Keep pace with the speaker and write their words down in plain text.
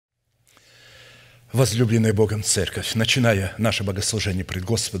Возлюбленная Богом Церковь, начиная наше богослужение пред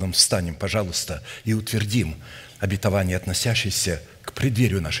Господом, встанем, пожалуйста, и утвердим обетование, относящееся к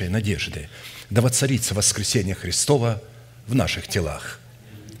преддверию нашей надежды, да воцарится воскресение Христова в наших телах.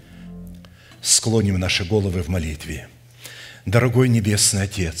 Склоним наши головы в молитве. Дорогой Небесный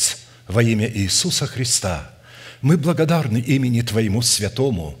Отец, во имя Иисуса Христа, мы благодарны имени Твоему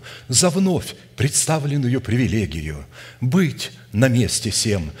Святому за вновь представленную привилегию быть на месте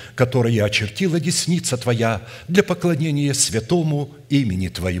сем, которое очертила десница Твоя для поклонения святому имени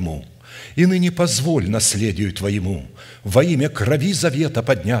Твоему. И ныне позволь наследию Твоему во имя крови завета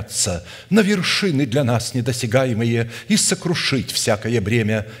подняться на вершины для нас недосягаемые и сокрушить всякое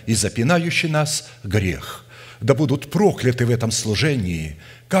бремя и запинающий нас грех. Да будут прокляты в этом служении,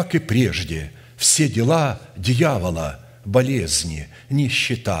 как и прежде, все дела дьявола, болезни,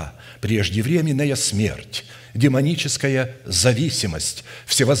 нищета, преждевременная смерть, демоническая зависимость,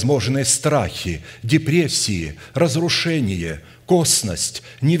 всевозможные страхи, депрессии, разрушение, косность,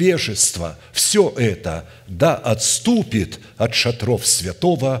 невежество – все это да отступит от шатров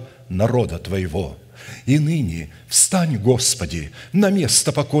святого народа Твоего. И ныне встань, Господи, на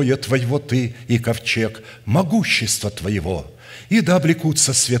место покоя Твоего Ты и ковчег могущества Твоего, и да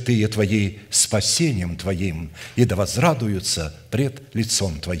облекутся святые Твои спасением Твоим, и да возрадуются пред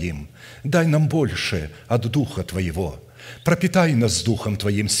лицом Твоим. Дай нам больше от Духа Твоего, пропитай нас Духом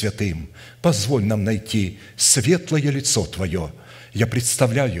Твоим святым, позволь нам найти светлое лицо Твое. Я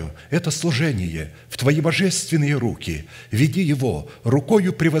представляю это служение в Твои божественные руки. Веди его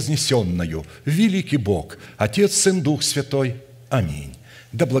рукою превознесенную, великий Бог, Отец, Сын, Дух Святой. Аминь.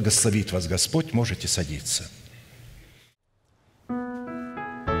 Да благословит вас Господь, можете садиться.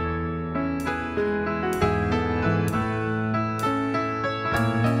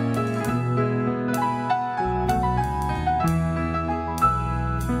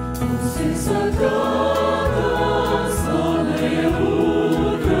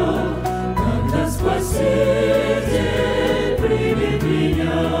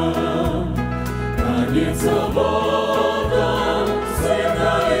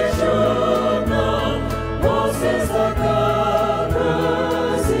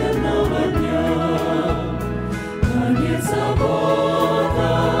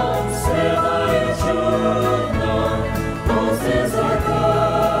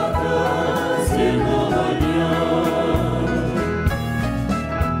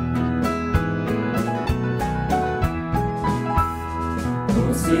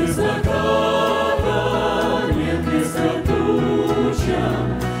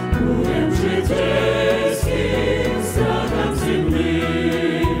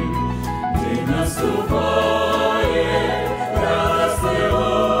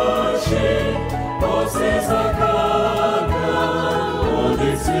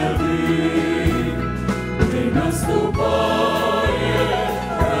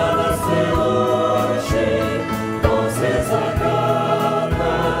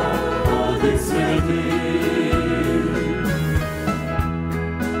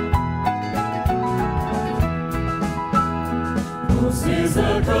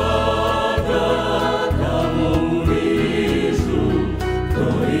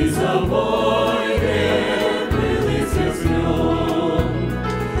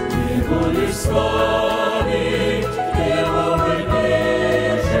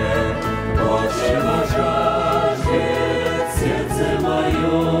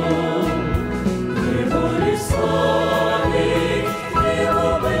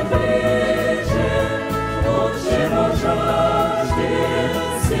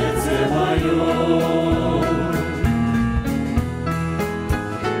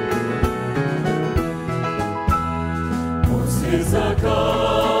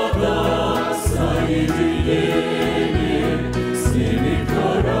 Заката соединение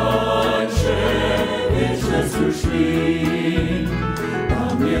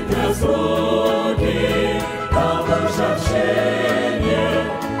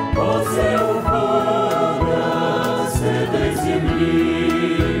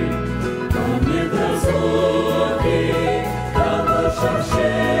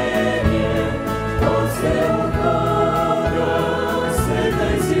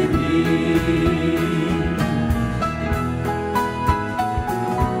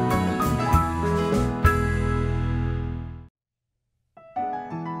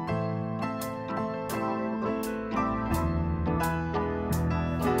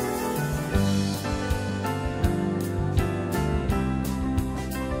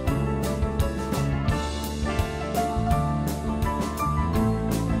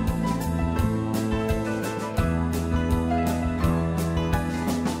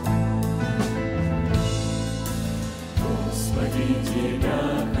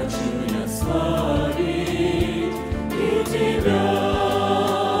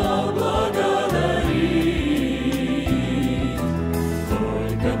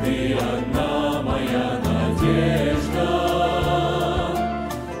одна моя надежда,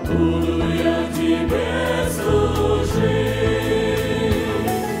 буду я тебе служить,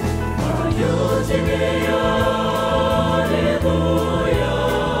 пою тебе я, аллилуйя,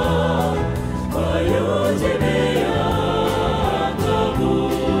 пою тебе я одному,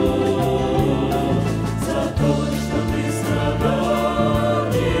 за то, что ты страдал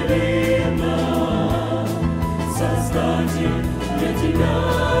невинно, Создатель, я тебя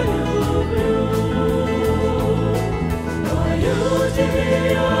люблю, пою тебе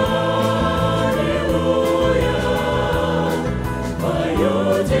я, аллилуйя, пою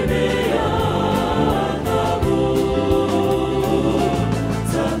тебе я одному,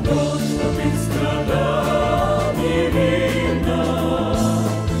 за то, что ты страдал невинно,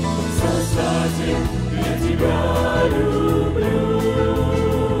 Создатель, я тебя люблю.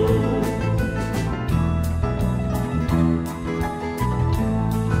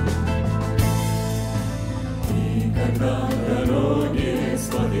 Когда в дороге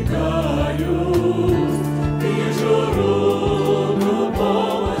спотыкаюсь, вижу руку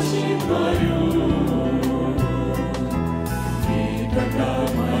помощи твою. И когда в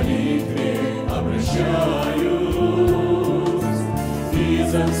молитве обращаюсь, и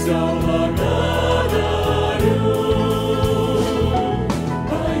за все благодарю,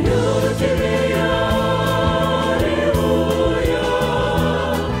 пою тебе я, аллилуйя,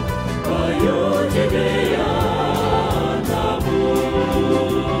 пою тебе я одному,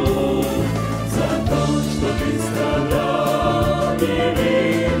 за то, что ты страдал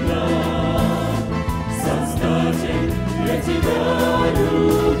невинно, Создатель, я тебя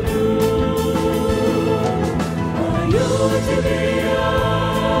люблю, пою тебе я,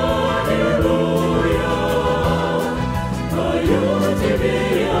 аллилуйя, пою тебе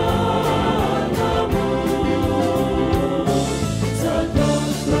я одному, за то,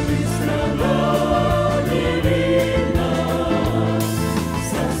 что ты страдал невинно,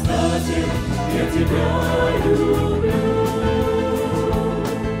 Создатель, я тебя люблю.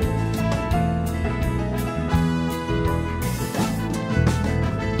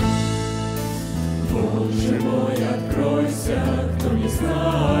 Боже мой, откройся, кто не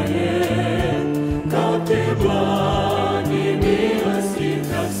знает, как ты благ и милостив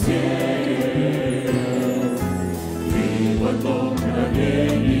ко всем. Ты в одно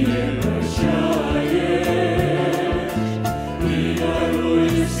мгновение прощаешь и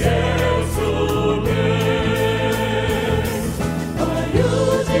даруешь всем судьбе. Пою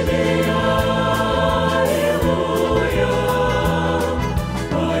тебе я, аллилуйя,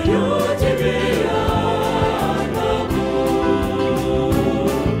 пою тебе я одному,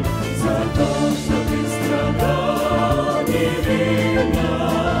 за то, что ты страдал невинно,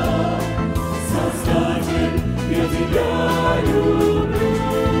 Создатель, я тебя люблю,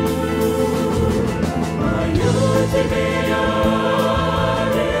 пою тебе я,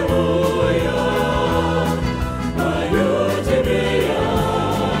 аллилуйя, пою тебе я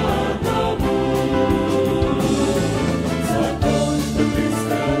одному, за то, что ты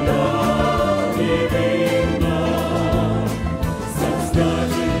страдал невинно,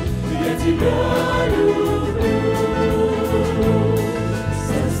 Создатель, я тебя люблю,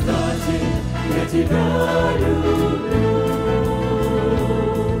 Создатель, я тебя люблю,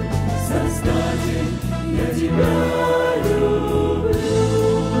 Создатель, я тебя люблю.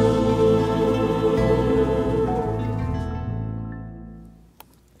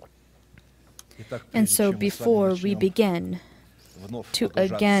 And so before we begin to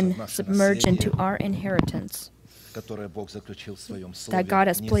again submerge into our inheritance that God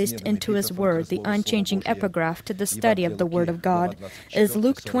has placed into His Word, the unchanging epigraph to the study of the Word of God is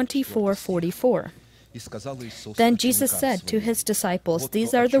Luke 24:44. Then Jesus said to His disciples,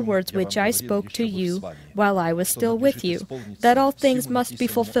 "These are the words which I spoke to you while I was still with you, that all things must be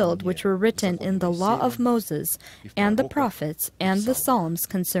fulfilled which were written in the law of Moses and the prophets and the Psalms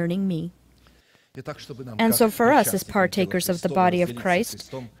concerning me." And so for us, as partakers of the body of Christ,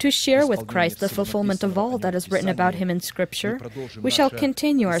 to share with Christ the fulfillment of all that is written about Him in Scripture, we shall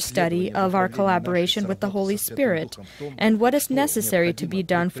continue our study of our collaboration with the Holy Spirit and what is necessary to be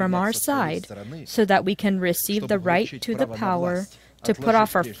done from our side so that we can receive the right to the power to put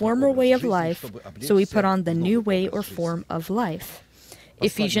off our former way of life, so we put on the new way or form of life.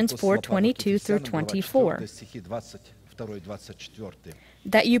 Ephesians 4:22-24.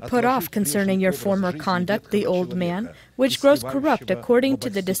 That you put off concerning your former conduct the old man, which grows corrupt according to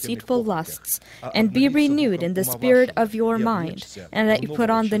the deceitful lusts, and be renewed in the spirit of your mind, and that you put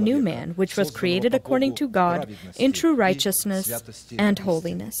on the new man, which was created according to God in true righteousness and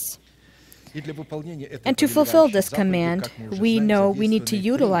holiness. And to fulfill this command, we know we need to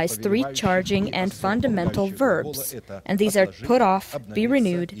utilize three charging and fundamental verbs, and these are put off, be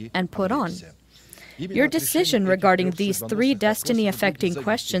renewed, and put on. Your decision regarding these three destiny-affecting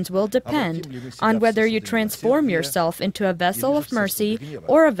questions will depend on whether you transform yourself into a vessel of mercy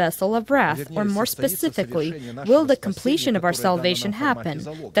or a vessel of wrath, or more specifically, will the completion of our salvation happen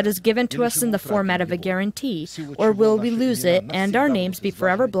that is given to us in the format of a guarantee, or will we lose it and our names be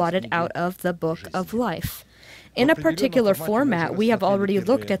forever blotted out of the book of life? In a particular format, we have already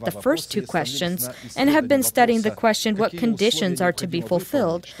looked at the first two questions and have been studying the question what conditions are to be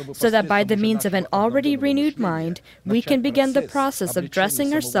fulfilled, so that by the means of an already renewed mind, we can begin the process of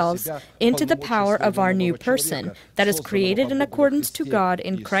dressing ourselves into the power of our new person that is created in accordance to God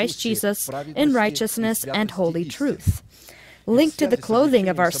in Christ Jesus in righteousness and holy truth. Linked to the clothing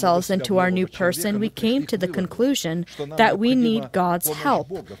of ourselves into our new person, we came to the conclusion that we need God's help.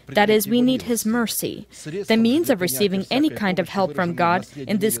 That is, we need His mercy. The means of receiving any kind of help from God,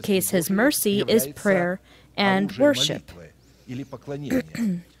 in this case His mercy, is prayer and worship.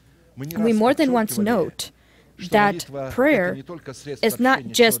 We more than once note that prayer is not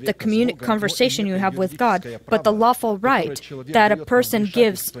just the conversation you have with God, but the lawful right that a person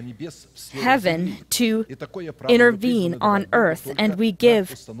gives heaven to intervene on earth, and we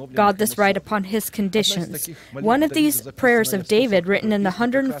give God this right upon His conditions. One of these prayers of David, written in the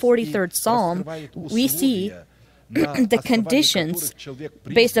 143rd Psalm, we see the conditions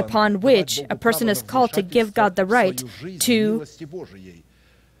based upon which a person is called to give God the right to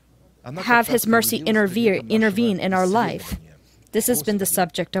have His mercy intervene in our life. This has been the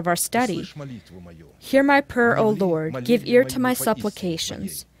subject of our study. Hear my prayer, O Lord. Give ear to my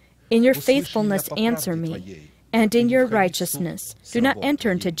supplications. In your faithfulness answer me, and in your righteousness do not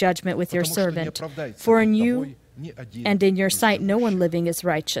enter into judgment with your servant. For in you and in your sight no one living is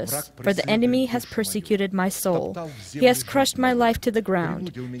righteous. For the enemy has persecuted my soul. He has crushed my life to the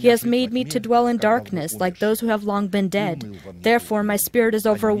ground. He has made me to dwell in darkness like those who have long been dead. Therefore my spirit is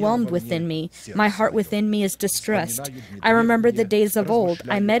overwhelmed within me. My heart within me is distressed. I remember the days of old.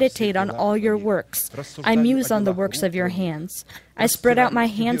 I meditate on all your works. I muse on the works of your hands. I spread out my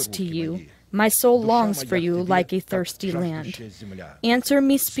hands to you. My soul longs for you like a thirsty land. Answer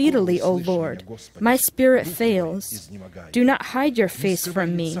me speedily, O Lord. My spirit fails. Do not hide your face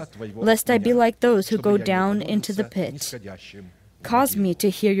from me, lest I be like those who go down into the pit. Cause me to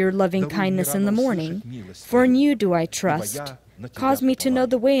hear your loving kindness in the morning, for in you do I trust. Cause me to know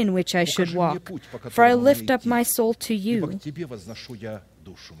the way in which I should walk, for I lift up my soul to you.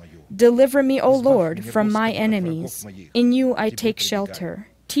 Deliver me, O Lord, from my enemies. In you I take shelter.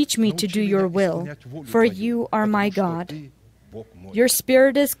 Teach me to do your will, for you are my God. Your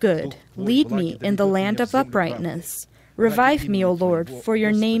spirit is good. Lead me in the land of uprightness. Revive me, O Lord, for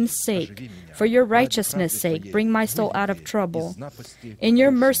your name's sake. For your righteousness' sake, bring my soul out of trouble. In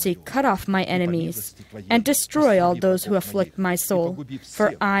your mercy, cut off my enemies, and destroy all those who afflict my soul,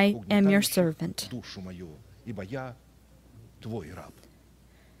 for I am your servant.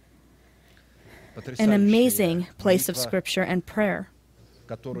 An amazing place of Scripture and prayer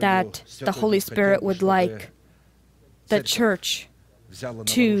that the Holy Spirit would like the church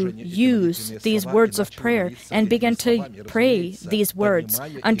to use these words of prayer and begin to pray these words,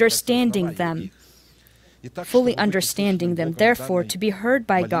 understanding them, fully understanding them. Therefore, to be heard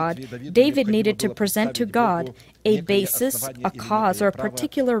by God, David needed to present to God a basis, a cause, or a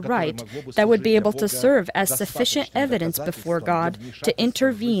particular right that would be able to serve as sufficient evidence before God to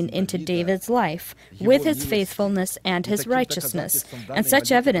intervene into David's life with his faithfulness and his righteousness. And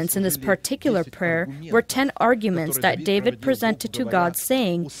such evidence in this particular prayer were 10 arguments that David presented to God,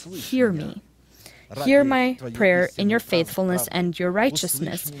 saying, "Hear me. Hear my prayer in your faithfulness and your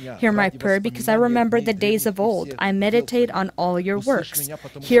righteousness. Hear my prayer because I remember the days of old. I meditate on all your works.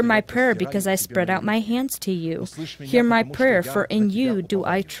 Hear my prayer because I spread out my hands to you. Hear my prayer, for in you do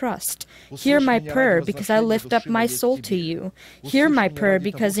I trust. Hear my prayer because I lift up my soul to you. Hear my prayer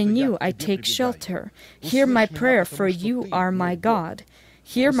because in you I take shelter. Hear my prayer, for you are my God.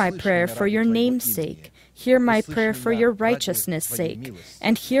 Hear my prayer for your name's sake. Hear my prayer for your righteousness' sake,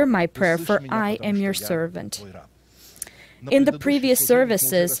 and hear my prayer, for I am your servant." In the previous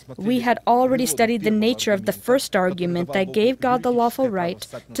services, we had already studied the nature of the first argument that gave God the lawful right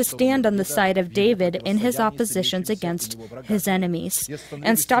to stand on the side of David in his oppositions against his enemies,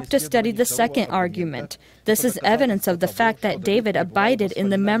 and stopped to study the second argument. This is evidence of the fact that David abided in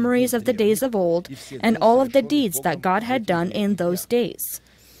the memories of the days of old and all of the deeds that God had done in those days.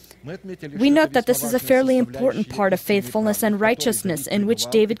 We note that this is a fairly important part of faithfulness and righteousness in which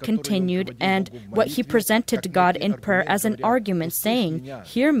David continued, and what he presented to God in prayer as an argument, saying,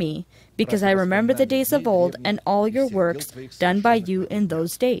 "Hear me, because I remember the days of old and all your works done by you in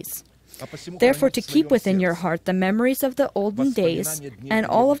those days. Therefore, to keep within your heart the memories of the olden days and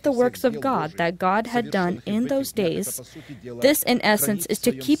all of the works of God that God had done in those days, this in essence is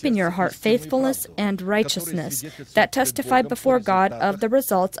to keep in your heart faithfulness and righteousness that testify before God of the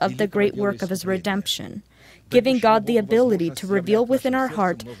results of the great work of His redemption, giving God the ability to reveal within our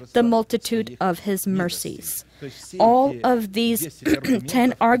heart the multitude of His mercies. All of these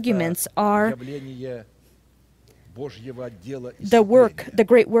 10 arguments are the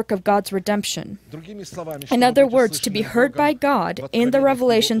great work of God's redemption. In other words, to be heard by God in the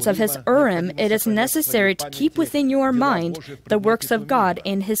revelations of His Urim, it is necessary to keep within your mind the works of God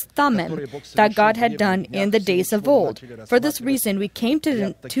in His Thummim that God had done in the days of old. For this reason, we came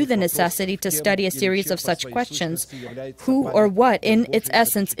to the necessity to study a series of such questions. Who or what, in its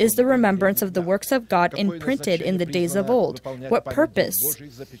essence, is the remembrance of the works of God imprinted in the days of old? What purpose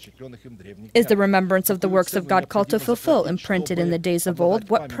is the remembrance of the works of God called to fulfill, imprinted in the days of old?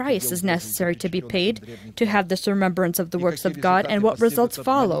 What price is necessary to be paid to have this remembrance of the works of God, and what results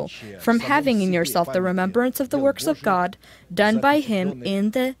follow from having in yourself the remembrance of the works of God done by Him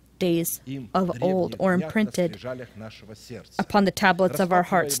in the days of old, or imprinted upon the tablets of our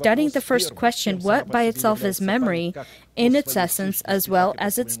hearts? Studying the first question, what by itself is memory, in its essence as well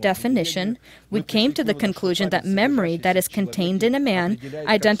as its definition, we came to the conclusion that memory that is contained in a man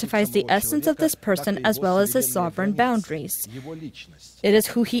identifies the essence of this person as well as his sovereign boundaries. It is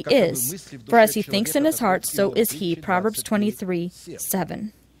who he is, for as he thinks in his heart, so is he. Proverbs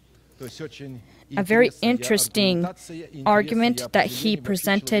 23:7. A very interesting argument that he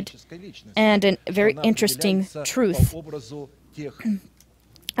presented, and a very interesting truth.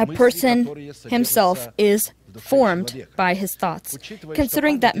 A person himself is formed by his thoughts.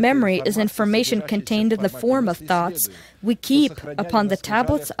 Considering that memory is information contained in the form of thoughts, we keep upon the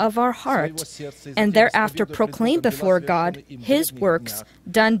tablets of our heart and thereafter proclaim before God His works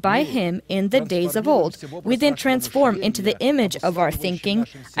done by Him in the days of old. We then transform into the image of our thinking,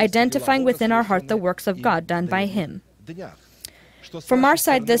 identifying within our heart the works of God done by Him. From our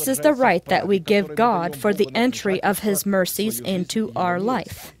side, this is the right that we give God for the entry of His mercies into our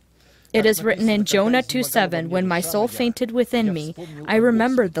life. It is written in Jonah 2:7, when my soul fainted within me, I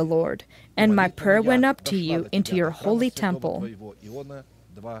remembered the Lord, and my prayer went up to you into your holy temple.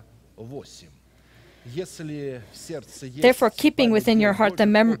 Therefore, keeping within your heart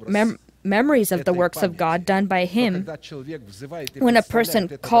the memories of the works of God done by Him, when a person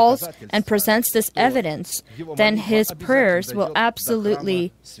calls and presents this evidence, then his prayers will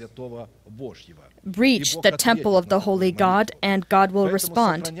absolutely reach the temple of the holy God, and God will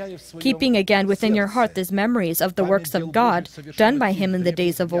respond. Keeping again within your heart these memories of the works of God done by Him in the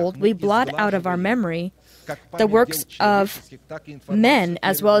days of old, we blot out of our memory the works of men,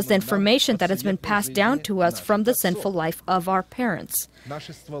 as well as the information that has been passed down to us from the sinful life of our parents.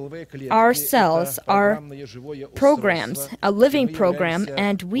 Our cells are programs, a living program,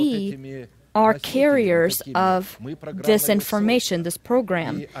 and we are carriers of this information, this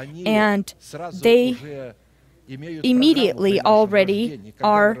program, and they immediately already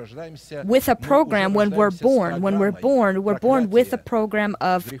are with a program when we're born. When we're born with a program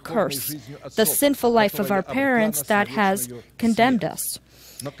of curse, the sinful life of our parents that has condemned us.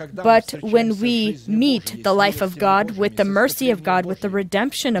 But when we meet the life of God with the mercy of God, with the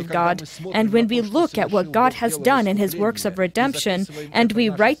redemption of God, and when we look at what God has done in His works of redemption, and we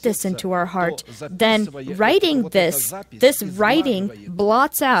write this into our heart, then writing this writing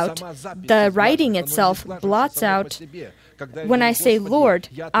blots out, the writing itself blots out. When I say, Lord,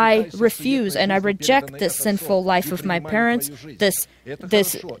 I refuse and I reject this sinful life of my parents, this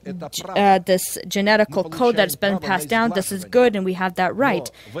genetical code that's been passed down, this is good and we have that right.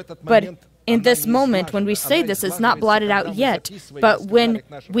 But in this moment, when we say this, it's not blotted out yet, but when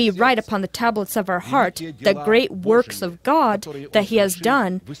we write upon the tablets of our heart the great works of God that He has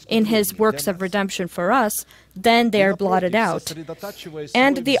done in His works of redemption for us, then they are blotted out.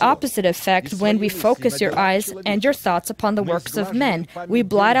 And the opposite effect, when we focus your eyes and your thoughts upon the works of men, we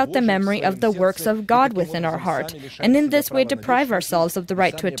blot out the memory of the works of God within our heart, and in this way deprive ourselves of the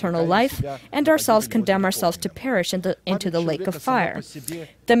right to eternal life, and ourselves condemn ourselves to perish into the lake of fire.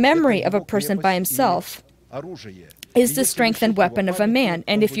 The memory of a person by himself is the strength and weapon of a man,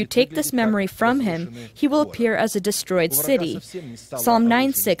 and if you take this memory from him, he will appear as a destroyed city. Psalm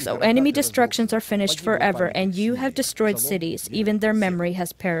 9:6, O enemy destructions are finished forever, and you have destroyed cities, even their memory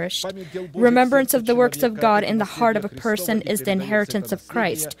has perished. Remembrance of the works of God in the heart of a person is the inheritance of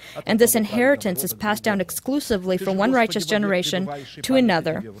Christ, and this inheritance is passed down exclusively from one righteous generation to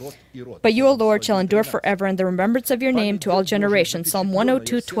another. But you, O Lord, shall endure forever, and the remembrance of your name to all generations. Psalm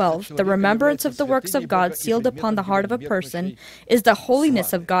 102:12, the remembrance of the works of God sealed upon the heart of a person is the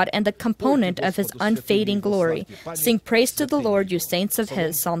holiness of God and the component of his unfading glory. Sing praise to the Lord, you saints of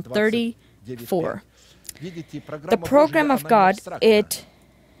his. Psalm 34. The program of God, it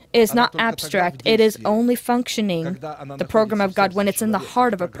is not abstract. It is only functioning, the program of God, when it's in the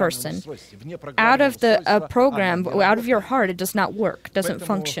heart of a person. Out of the program, out of your heart, it does not work, doesn't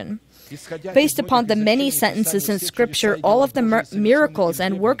function. Based upon the many sentences in Scripture, all of the miracles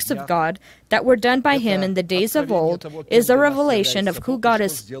and works of God that were done by him in the days of old is a revelation of who God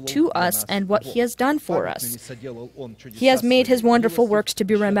is to us and what he has done for us. He has made his wonderful works to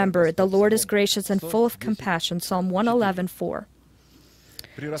be remembered. The Lord is gracious and full of compassion. Psalm 111:4.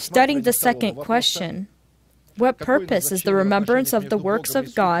 Studying the second question, what purpose is the remembrance of the works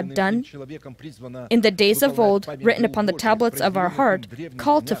of God done in the days of old, written upon the tablets of our heart,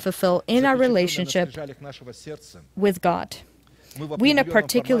 called to fulfill in our relationship with God? We, in a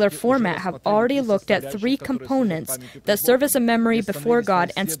particular format, have already looked at three components that serve as a memory before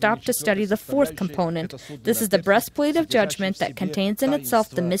God and stopped to study the fourth component. This is the breastplate of judgment that contains in itself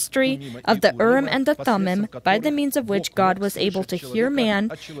the mystery of the Urim and the Thummim, by the means of which God was able to hear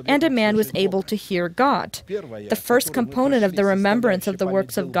man, and a man was able to hear God. The first component of the remembrance of the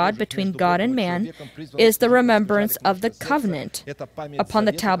works of God between God and man is the remembrance of the covenant upon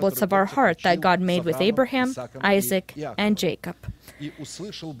the tablets of our heart that God made with Abraham, Isaac, and Jacob.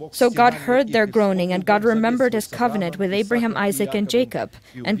 So God heard their groaning, and God remembered his covenant with Abraham, Isaac, and Jacob.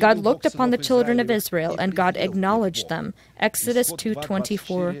 And God looked upon the children of Israel, and God acknowledged them. Exodus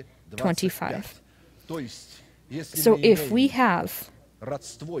 2:24-25. So if we have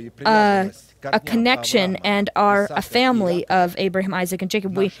a connection and are a family of Abraham, Isaac, and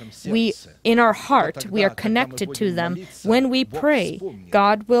Jacob, we in our heart, we are connected to them. When we pray,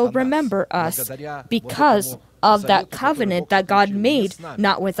 God will remember us because of that covenant that God made,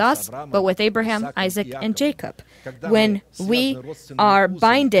 not with us, but with Abraham, Isaac, and Jacob. When we are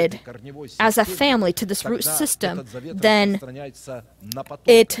binded as a family to this root system, then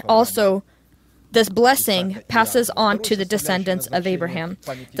it also, this blessing passes on to the descendants of Abraham.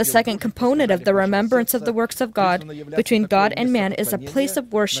 The second component of the remembrance of the works of God between God and man is a place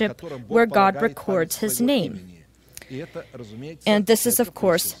of worship where God records his name. And this is, of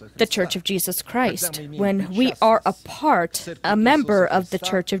course, the Church of Jesus Christ. When we are a member of the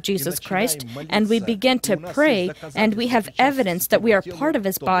Church of Jesus Christ, and we begin to pray, and we have evidence that we are part of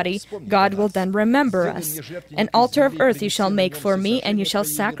his body, God will then remember us. An altar of earth you shall make for me, and you shall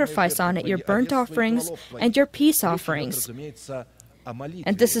sacrifice on it your burnt offerings and your peace offerings.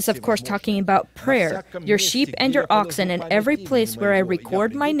 And this is, of course, talking about prayer. Your sheep and your oxen, in every place where I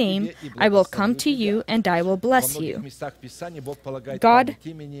record my name, I will come to you and I will bless you. God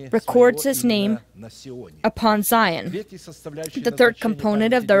records his name upon Zion. The third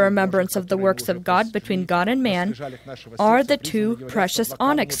component of the remembrance of the works of God between God and man are the two precious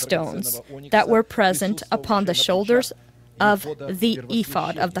onyx stones that were present upon the shoulders of the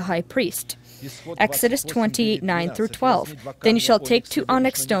ephod of the high priest. Exodus 28:9-12. Then you shall take 2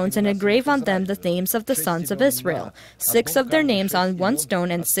 onyx stones and engrave on them the names of the sons of Israel, 6 of their names on one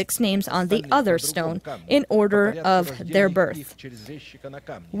stone and 6 names on the other stone, in order of their birth.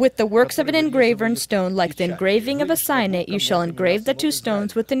 With the works of an engraver in stone, like the engraving of a signet, you shall engrave the 2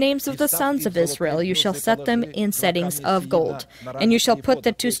 stones with the names of the sons of Israel. You shall set them in settings of gold. And you shall put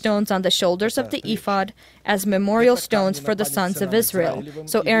the 2 stones on the shoulders of the ephod as memorial stones for the sons of Israel.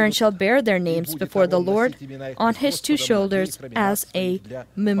 So Aaron shall bear their names before the Lord on his 2 shoulders as a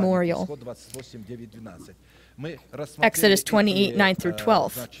memorial. Exodus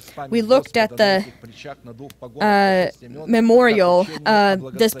 28:9-12. We looked at the memorial,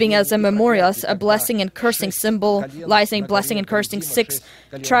 this being as a memorial, as a blessing and cursing, symbolizing blessing and cursing. 6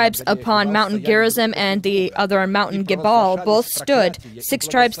 tribes upon Mountain Gerizim and the other on Mountain Gebal both stood. 6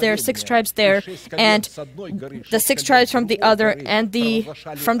 tribes there, 6 tribes there, and the 6 tribes from the other and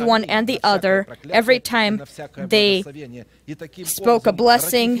from the one and the other, every time they spoke a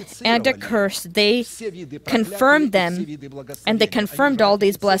blessing and a curse, they confirmed them, and they confirmed all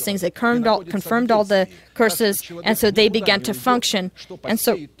these blessings, they confirmed all the curses, and so they began to function. And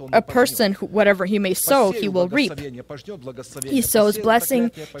so a person, whatever he may sow, he will reap. He sows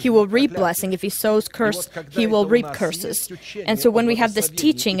blessing, he will reap blessing. If he sows curse, he will reap curses. And so when we have this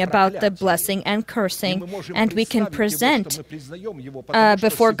teaching about the blessing and cursing, and we can present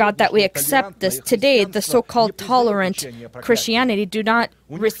before God that we accept this, today the so-called tolerant Christianity do not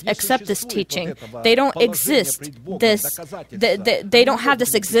accept this teaching. They don't exist. They don't have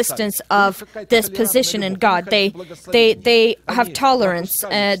this existence of this position in God. They have tolerance.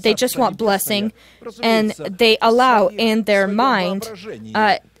 They just want blessing, and they allow in their mind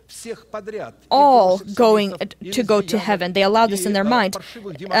all going to go to heaven. They allow this in their mind.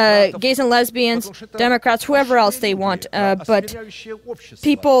 Gays and lesbians, Democrats, whoever else they want. But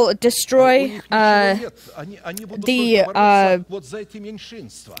people destroy the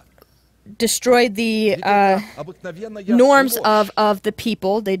norms of the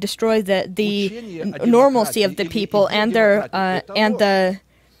people. They destroy the normalcy of the people and the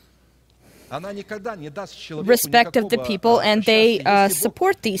respect of the people, and they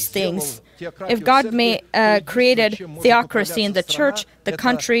support these things. If God created theocracy in the church, the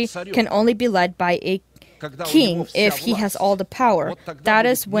country can only be led by a king if he has all the power. That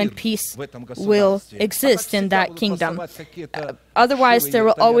is when peace will exist in that kingdom. Otherwise, there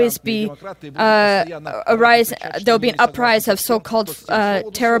will always be there'll be an uprising of so-called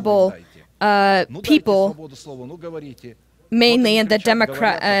terrible people, mainly in the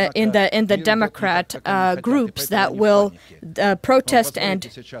Democrat groups that will protest and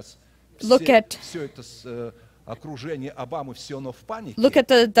look at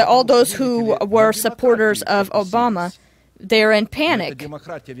all those who were supporters of Obama. They're in panic.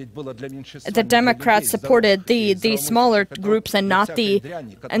 The Democrats supported the smaller groups and not the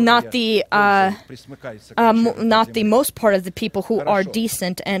most part of the people who are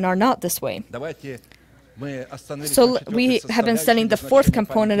decent and are not this way. So we have been studying the fourth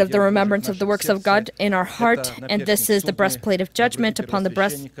component of the remembrance of the works of God in our heart, and this is the breastplate of judgment upon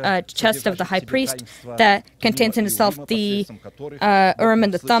the chest of the high priest that contains in itself the Urim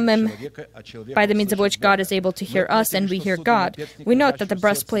and the Thummim, by the means of which God is able to hear us and we hear God. We note that the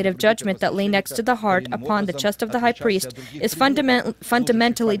breastplate of judgment that lay next to the heart upon the chest of the high priest is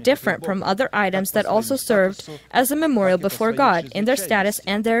fundamentally different from other items that also served as a memorial before God in their status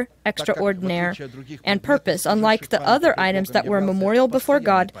and their extraordinary and purpose. Unlike the other items that were a memorial before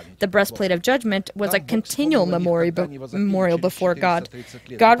God, the breastplate of judgment was a continual memorial before God.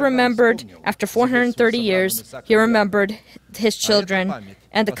 God remembered, after 430 years, He remembered His children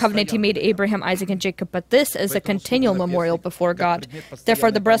and the covenant He made to Abraham, Isaac, and Jacob. But this is a continual memorial before God. Therefore,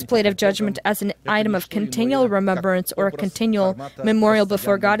 the breastplate of judgment as an item of continual remembrance or a continual memorial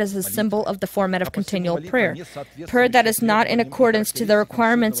before God is a symbol of the format of continual prayer. Prayer that is not in accordance to the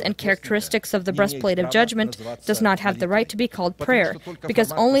requirements and characteristics of the breastplate of judgment does not have the right to be called prayer,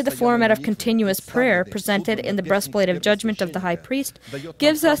 because only the format of continuous prayer presented in the breastplate of judgment of the high priest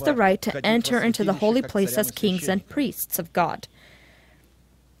gives us the right to enter into the holy place as kings and priests of God.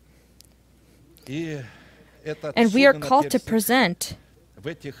 And we are called to present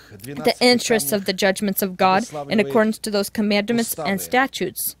the interests of the judgments of God in accordance to those commandments and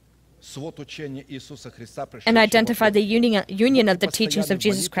statutes, and identify the union of the teachings of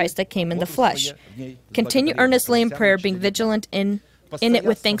Jesus Christ that came in the flesh. Continue earnestly in prayer, being vigilant in it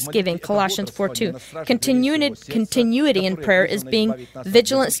with thanksgiving, Colossians 4:2. Continuity in prayer is being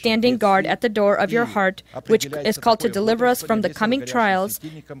vigilant, standing guard at the door of your heart, which is called to deliver us from the coming trials.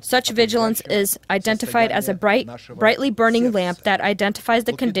 Such vigilance is identified as a brightly burning lamp that identifies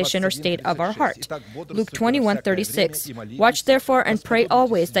the condition or state of our heart. Luke 21:36. Watch therefore and pray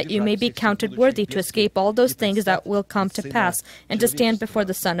always, that you may be counted worthy to escape all those things that will come to pass, and to stand before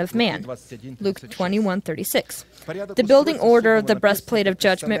the Son of Man. Luke 21:36. The building order of the breastplate of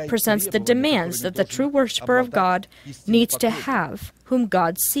judgment presents the demands that the true worshiper of God needs to have, whom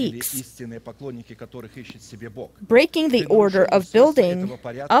God seeks. Breaking the order of the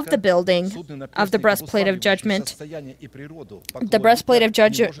breastplate of judgment, the breastplate of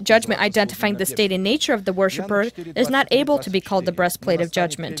judgment identifying the state and nature of the worshiper is not able to be called the breastplate of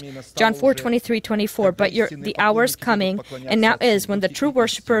judgment. John 4:23-24. But the hour is coming, and now is, when the true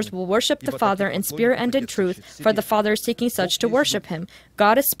worshippers will worship the Father in spirit and in truth, for the Father is seeking such to worship Him.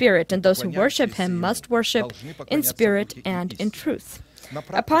 God is spirit, and those who worship Him must worship in spirit and in truth.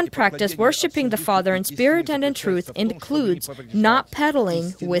 Upon practice, worshiping the Father in spirit and in truth includes not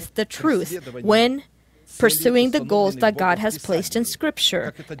peddling with the truth when pursuing the goals that God has placed in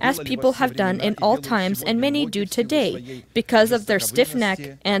Scripture, as people have done in all times and many do today, because of their stiff neck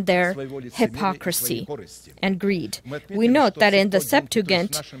and their hypocrisy and greed. We note that in the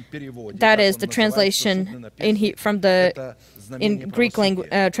Septuagint, that is the translation in Greek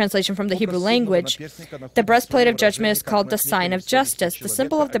translation from the Hebrew language, the breastplate of judgment is called the sign of justice. The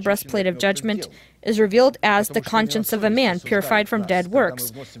symbol of the breastplate of judgment is revealed as the conscience of a man, purified from dead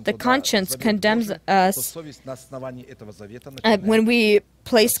works. The conscience condemns us. When we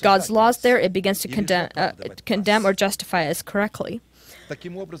place God's laws there, it begins to condemn or justify us correctly.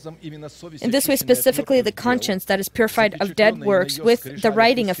 In this way, specifically, the conscience that is purified of dead works with the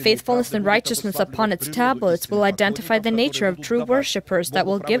writing of faithfulness and righteousness upon its tablets will identify the nature of true worshippers that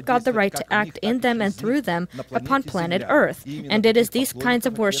will give God the right to act in them and through them upon planet Earth. And it is these kinds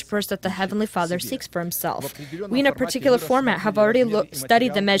of worshippers that the Heavenly Father seeks for Himself. We, in a particular format, have already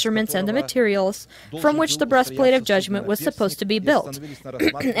studied the measurements and the materials from which the breastplate of judgment was supposed to be built,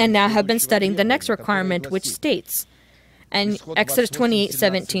 and now have been studying the next requirement, which states, and Exodus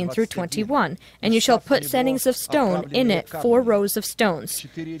 28:17 through 21, and you shall put settings of stone in it, 4 rows of stones.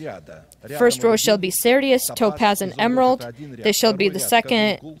 First row shall be sardius, topaz, and emerald. They shall be the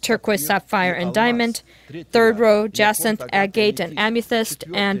second turquoise, sapphire, and diamond. Third row jacinth, agate, and amethyst,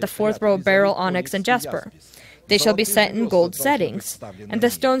 and the fourth row beryl, onyx, and jasper. They shall be set in gold settings. And the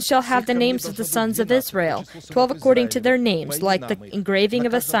stones shall have the names of the sons of Israel, 12 according to their names, like the engraving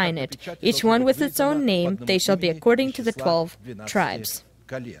of a signet, each one with its own name. They shall be according to the 12 tribes.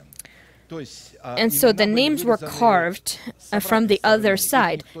 And so the names were carved from the other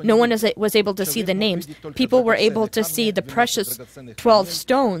side. No one was able to see the names. People were able to see the precious 12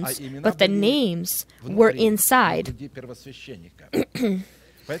 stones, but the names were inside.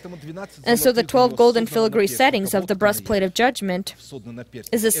 And so the 12 golden filigree settings of the breastplate of judgment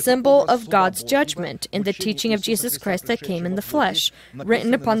is a symbol of God's judgment in the teaching of Jesus Christ that came in the flesh,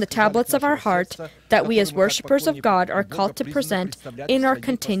 written upon the tablets of our heart, that we as worshippers of God are called to present in our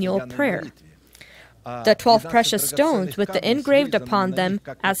continual prayer. The 12 precious stones with the engraved upon them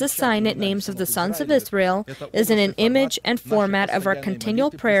as a signet names of the sons of Israel is in an image and format of our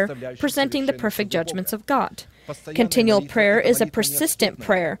continual prayer, presenting the perfect judgments of God. Continual prayer is a persistent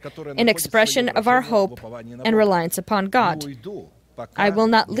prayer, an expression of our hope and reliance upon God. I will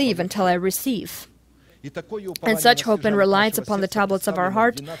not leave until I receive. And such hope and reliance upon the tablets of our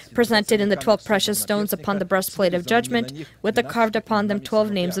heart, presented in the 12 precious stones upon the breastplate of judgment, with the carved upon them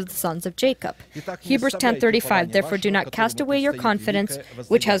 12 names of the sons of Jacob. Hebrews 10:35, therefore do not cast away your confidence,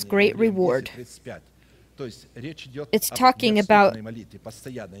 which has great reward. It's talking about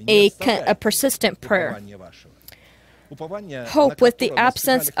a persistent prayer. Hope with the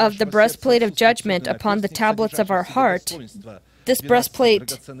absence of the breastplate of judgment upon the tablets of our heart. This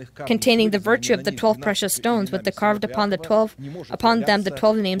breastplate, containing the virtue of the 12 precious stones, with the carved upon them the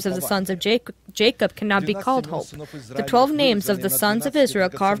 12 names of the sons of Jacob, cannot be called hope. The 12 names of the sons of Israel,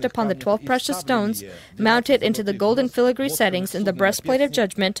 carved upon the 12 precious stones, mounted into the golden filigree settings in the breastplate of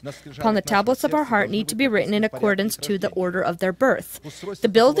judgment upon the tablets of our heart, need to be written in accordance to the order of their birth. The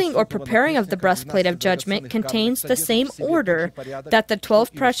building or preparing of the breastplate of judgment contains the same order that the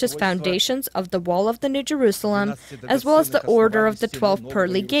 12 precious foundations of the wall of the New Jerusalem, as well as the order of the 12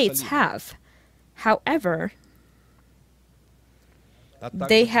 pearly gates have. However,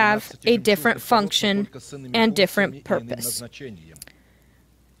 they have a different function and different purpose.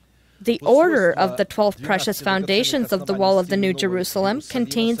 The order of the 12 precious foundations of the wall of the New Jerusalem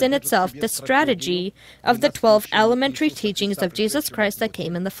contains in itself the strategy of the 12 elementary teachings of Jesus Christ that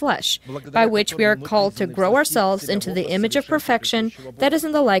came in the flesh, by which we are called to grow ourselves into the image of perfection that is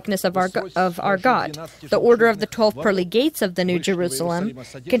in the likeness of our God. The order of the 12 pearly gates of the New Jerusalem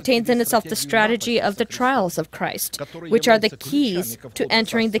contains in itself the strategy of the trials of Christ, which are the keys to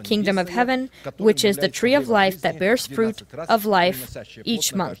entering the kingdom of heaven, which is the tree of life that bears fruit of life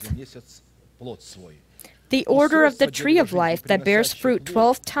each month. The order of the tree of life that bears fruit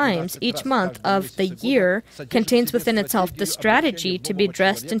 12 times each month of the year contains within itself the strategy to be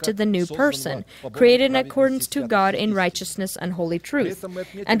dressed into the new person, created in accordance to God in righteousness and holy truth.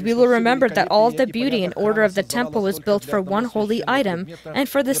 And we will remember that all the beauty and order of the temple was built for one holy item and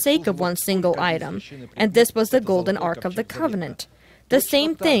for the sake of one single item, and this was the golden ark of the covenant. The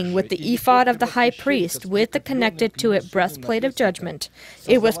same thing with the ephod of the high priest, with the connected to it breastplate of judgment.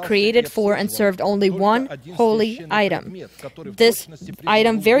 It was created for and served only one holy item. This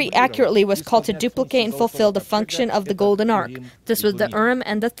item very accurately was called to duplicate and fulfill the function of the golden ark. This was the Urim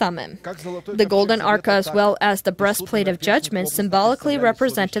and the Thummim. The golden ark, as well as the breastplate of judgment, symbolically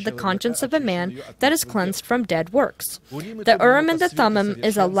represented the conscience of a man that is cleansed from dead works. The Urim and the Thummim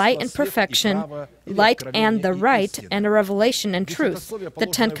is a light and perfection light and the right, and a revelation and truth. The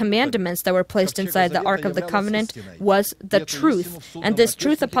 10 commandments that were placed inside the Ark of the Covenant was the truth, and this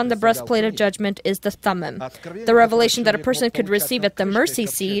truth upon the breastplate of judgment is the Thummim. The revelation that a person could receive at the mercy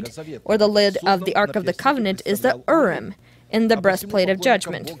seat, or the lid of the Ark of the Covenant, is the Urim, in the breastplate of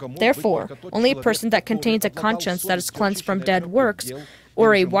judgment. Therefore, only a person that contains a conscience that is cleansed from dead works,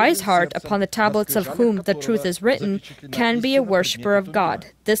 or a wise heart upon the tablets of whom the truth is written, can be a worshipper of God.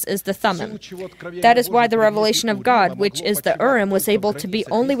 This is the Thummim. That is why the revelation of God, which is the Urim, was able to be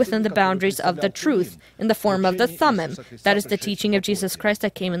only within the boundaries of the truth, in the form of the Thummim. That is the teaching of Jesus Christ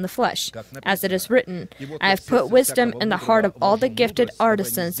that came in the flesh. As it is written, I have put wisdom in the heart of all the gifted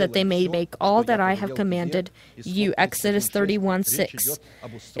artisans, that they may make all that I have commanded you. Exodus 31:6.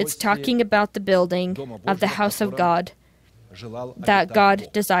 It's talking about the building of the house of God that God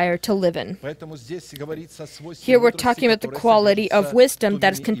desired to live in. Here we're talking about the quality of wisdom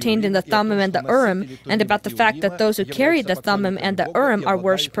that is contained in the Thummim and the Urim, and about the fact that those who carry the Thummim and the Urim are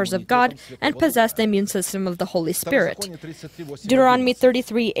worshippers of God and possess the immune system of the Holy Spirit. Deuteronomy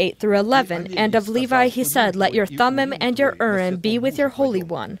 33:8-11, and of Levi he said, let your Thummim and your Urim be with your Holy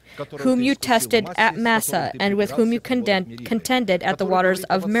One, whom you tested at Massah, and with whom you contended at the waters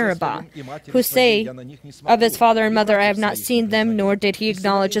of Meribah, who say of his father and mother, I have not seen them, nor did he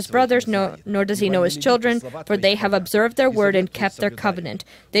acknowledge his brothers, nor does he know his children, for they have observed their word and kept their covenant.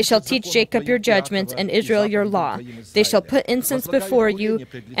 They shall teach Jacob your judgments, and Israel your law. They shall put incense before you,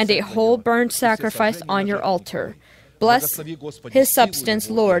 and a whole burnt sacrifice on your altar. Bless his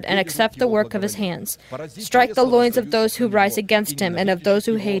substance, Lord, and accept the work of his hands. Strike the loins of those who rise against him, and of those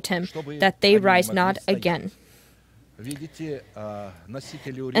who hate him, that they rise not again. And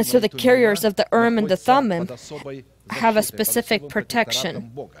so the carriers of the Urim and the Thummim have a specific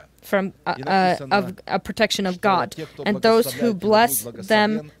protection from a protection of God, and those who bless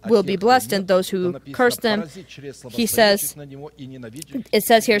them will be blessed, and those who curse them, it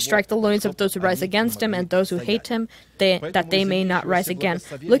says here, strike the loins of those who rise against him, and those who hate him, that they may not rise again.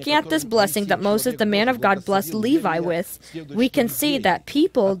 Looking at this blessing that Moses, the man of God, blessed Levi with, we can see that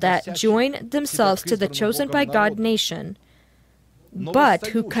people that join themselves to the chosen by God nation, but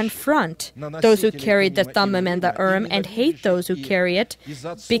who confront those who carry the Thummim and the Urim and hate those who carry it,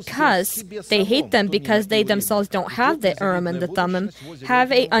 because they hate them because they themselves don't have the Urim and the Thummim, have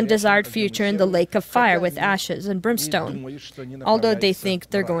an undesired future in the lake of fire with ashes and brimstone, although they think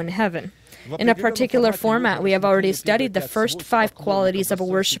they're going to heaven. In a particular format, we have already studied the first 5 qualities of a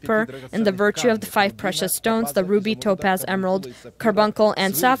worshiper and the virtue of the 5 precious stones, the ruby, topaz, emerald, carbuncle,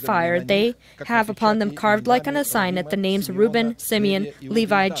 and sapphire. They have upon them carved like on a signet the names Reuben, Simeon,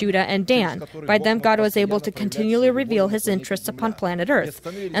 Levi, Judah, and Dan. By them God was able to continually reveal his interests upon planet Earth.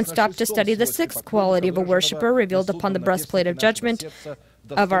 And stop to study the 6th quality of a worshiper revealed upon the breastplate of judgment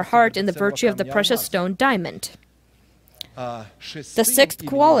of our heart in the virtue of the precious stone diamond. The 6th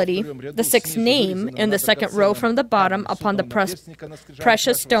quality, the 6th name, in the 2nd row from the bottom upon the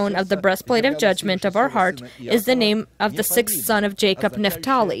precious stone of the breastplate of judgment of our heart, is the name of the 6th son of Jacob,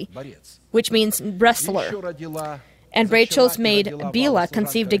 Naphtali, which means wrestler. And Rachel's maid Bilhah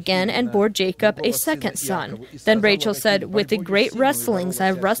conceived again and bore Jacob a 2nd son. Then Rachel said, with the great wrestlings I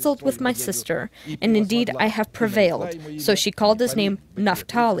have wrestled with my sister, and indeed I have prevailed. So she called his name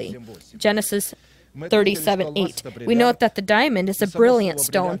Naphtali. Genesis 37:8. We note that the diamond is a brilliant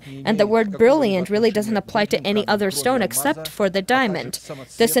stone, and the word brilliant really doesn't apply to any other stone except for the diamond.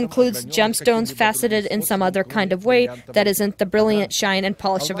 This includes gemstones faceted in some other kind of way that isn't the brilliant shine and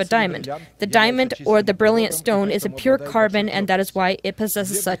polish of a diamond. The diamond or the brilliant stone is a pure carbon, and that is why it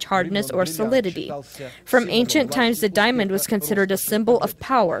possesses such hardness or solidity. From ancient times, the diamond was considered a symbol of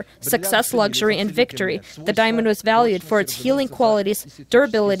power, success, luxury, and victory. The diamond was valued for its healing qualities,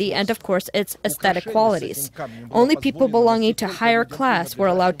 durability, and of course its aesthetic qualities. Only people belonging to higher class were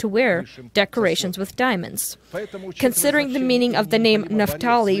allowed to wear decorations with diamonds. Considering the meaning of the name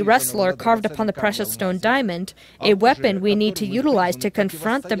Naphtali, wrestler, carved upon the precious stone diamond, a weapon we need to utilize to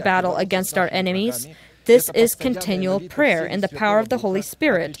confront the battle against our enemies, this is continual prayer in the power of the Holy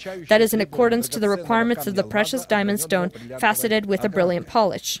Spirit, that is in accordance to the requirements of the precious diamond stone faceted with a brilliant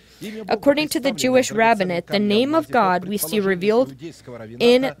polish. According to the Jewish rabbinate, the name of God we see revealed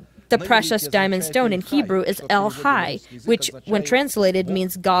in the precious diamond stone in Hebrew is El Hai, which, when translated,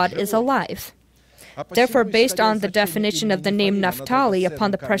 means God is alive. Therefore, based on the definition of the name Naphtali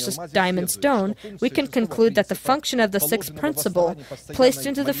upon the precious diamond stone, we can conclude that the function of the 6th principle, placed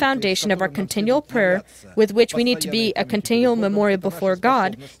into the foundation of our continual prayer, with which we need to be a continual memorial before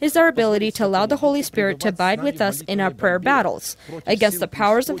God, is our ability to allow the Holy Spirit to abide with us in our prayer battles against the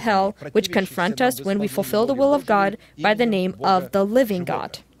powers of hell which confront us when we fulfill the will of God by the name of the living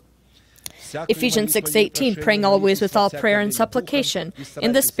God. Ephesians 6:18, praying always with all prayer and supplication,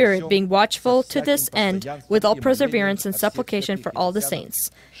 in the Spirit, being watchful to this end, with all perseverance and supplication for all the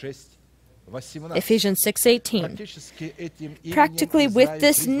saints. Ephesians 6:18. Practically, with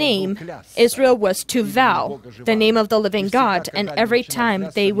this name, Israel was to vow the name of the living God, and every time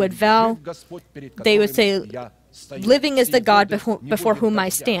they would vow, they would say, living is the God before whom I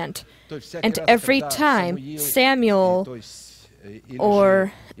stand. And every time Samuel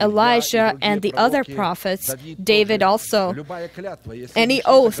or Elijah and the other prophets, David also, any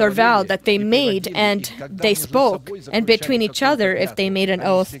oath or vow that they made and they spoke, and between each other, if they made an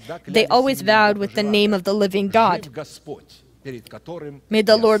oath, they always vowed with the name of the living God. May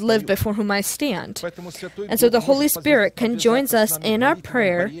the Lord live before whom I stand. And so the Holy Spirit conjoins us in our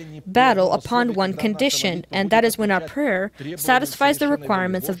prayer battle upon one condition, and that is when our prayer satisfies the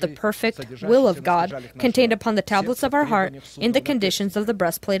requirements of the perfect will of God contained upon the tablets of our heart in the conditions of the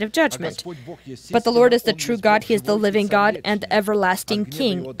breastplate of judgment. But the Lord is the true God, He is the living God and the everlasting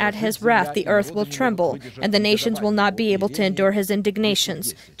King. At His wrath the earth will tremble, and the nations will not be able to endure His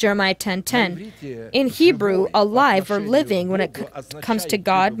indignations. Jeremiah 10:10. In Hebrew, alive or living, when it comes to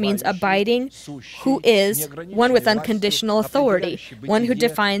God, means abiding, who is, one with unconditional authority, one who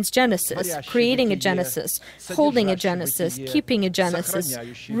defines Genesis, creating a Genesis, holding a Genesis, keeping a Genesis,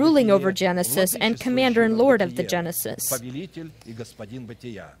 ruling over Genesis, and commander and lord of the Genesis.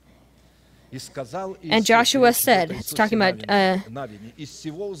 And Joshua said, it's talking about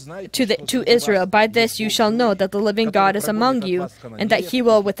to Israel, by this you shall know that the living God is among you, and that He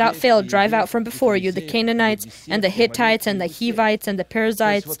will without fail drive out from before you the Canaanites, and the Hittites, and the Hivites, and the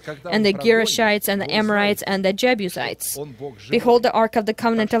Perizzites, and the Girgashites, and the Amorites, and the Jebusites. Behold, the ark of the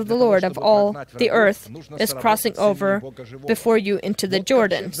covenant of the Lord of all the earth is crossing over before you into the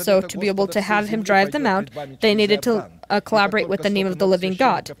Jordan. So to be able to have Him drive them out, they needed to collaborate with the name of the living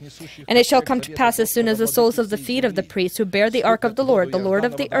God. And it shall come to pass, as soon as the soles of the feet of the priests who bear the ark of the Lord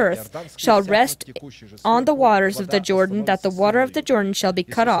of the earth, shall rest on the waters of the Jordan, that the water of the Jordan shall be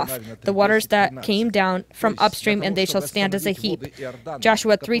cut off, the waters that came down from upstream, and they shall stand as a heap.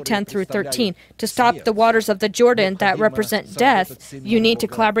 Joshua 3:10 through 13. To stop the waters of the Jordan that represent death, you need to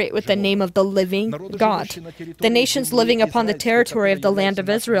collaborate with the name of the living God. The nations living upon the territory of the land of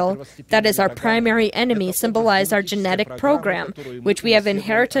Israel, that is our primary enemy, symbolize our genetic program, which we have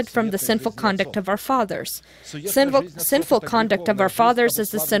inherited from the sinful conduct of our fathers. Sinful conduct of our fathers is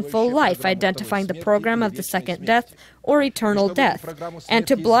the sinful life, identifying the program of the second death or eternal death. And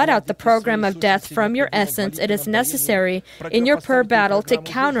to blot out the program of death from your essence, it is necessary in your prayer battle to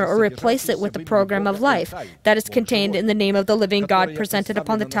counter or replace it with the program of life that is contained in the name of the living God presented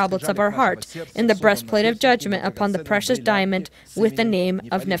upon the tablets of our heart, in the breastplate of judgment upon the precious diamond with the name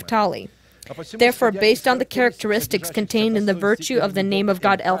of Naphtali. Therefore, based on the characteristics contained in the virtue of the name of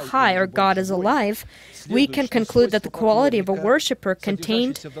God El Hai, or God is alive, we can conclude that the quality of a worshiper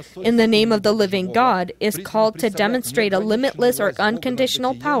contained in the name of the living God is called to demonstrate a limitless or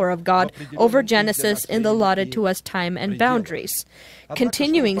unconditional power of God over Genesis in the allotted to us time and boundaries.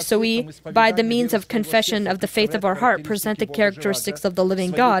 Continuing, so we, by the means of confession of the faith of our heart, present the characteristics of the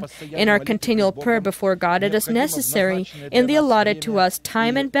living God in our continual prayer before God. It is necessary in the allotted to us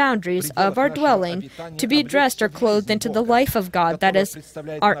time and boundaries of our dwelling to be dressed or clothed into the life of God, that is,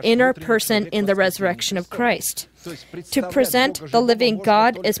 our inner person in the resurrection of Christ. To present the living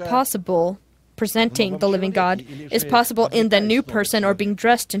God is possible. Presenting the living God is possible in the new person, or being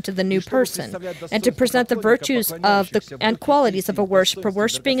dressed into the new person. And to present the virtues of and qualities of a worshiper,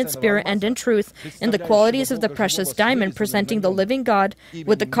 worshiping in spirit and in truth, in the qualities of the precious diamond, presenting the living God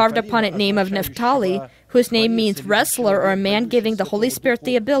with the carved upon it name of Naphtali, whose name means wrestler, or a man giving the Holy Spirit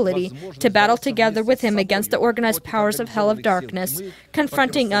the ability to battle together with Him against the organized powers of hell of darkness,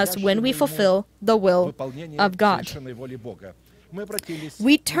 confronting us when we fulfill the will of God.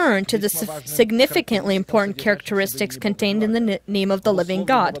 We turn to the significantly important characteristics contained in the name of the living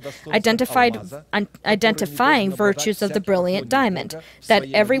God, identifying virtues of the brilliant diamond that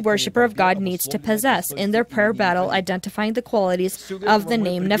every worshiper of God needs to possess in their prayer battle, identifying the qualities of the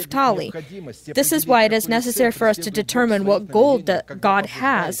name Naphtali. This is why it is necessary for us to determine what goal God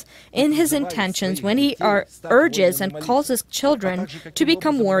has in His intentions when He urges and calls His children to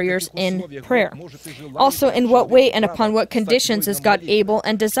become warriors in prayer. Also, in what way and upon what conditions Ephesians, is God able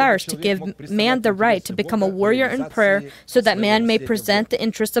and desires to give man the right to become a warrior in prayer so that man may present the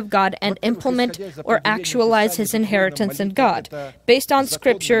interests of God and implement or actualize his inheritance in God. Based on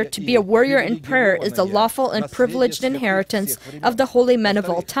Scripture, to be a warrior in prayer is the lawful and privileged inheritance of the holy men of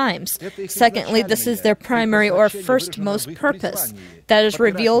all times. Secondly, this is their primary or firstmost purpose that is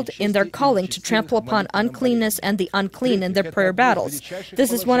revealed in their calling to trample upon uncleanness and the unclean in their prayer battles.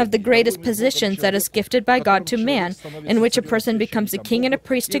 This is one of the greatest positions that is gifted by God to man, in which a person becomes a king and a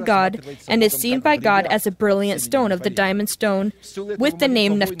priest to God and is seen by God as a brilliant stone of the diamond stone with the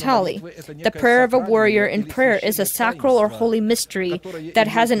name Naphtali. The prayer of a warrior in prayer is a sacral or holy mystery that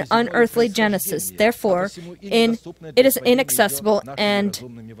has an unearthly genesis. Therefore, it is inaccessible and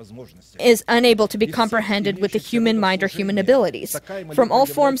is unable to be comprehended with the human mind or human abilities. From all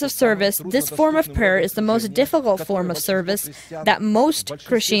forms of service, this form of prayer is the most difficult form of service that most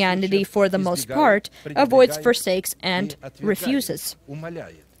Christianity, for the most part, avoids, forsakes, and refuses.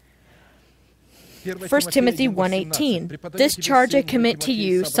 1 Timothy 1:18. This charge I commit to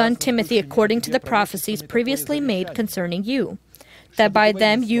you, son Timothy, according to the prophecies previously made concerning you, that by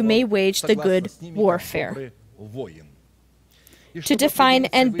them you may wage the good warfare. To define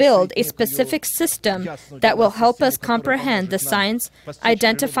and build a specific system that will help us comprehend the signs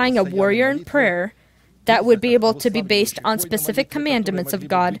identifying a warrior in prayer that would be able to be based on specific commandments of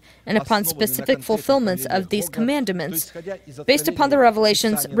God and upon specific fulfillments of these commandments. Based upon the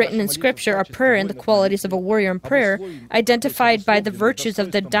revelations written in Scripture, a prayer and the qualities of a warrior in prayer, identified by the virtues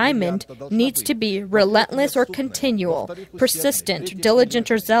of the diamond, needs to be relentless or continual, persistent,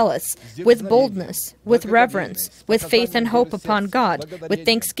 diligent or zealous, with boldness, with reverence, with faith and hope upon God, with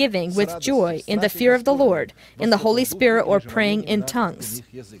thanksgiving, with joy, in the fear of the Lord, in the Holy Spirit or praying in tongues.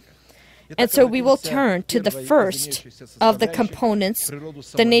 And so we will turn to the first of the components,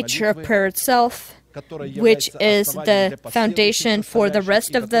 the nature of prayer itself, which is the foundation for the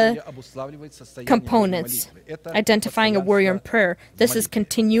rest of the components, identifying a warrior in prayer. This is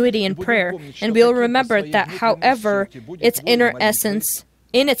continuity in prayer. And we'll remember that however its inner essence,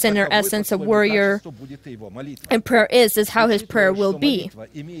 in its inner essence, a warrior in prayer is how his prayer will be.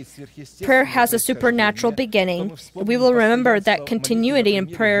 Prayer has a supernatural beginning. We will remember that continuity in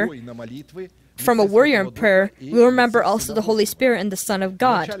prayer from a warrior in prayer, we will remember also the Holy Spirit and the Son of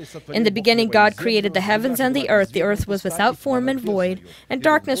God. In the beginning, God created the heavens and the earth. The earth was without form and void, and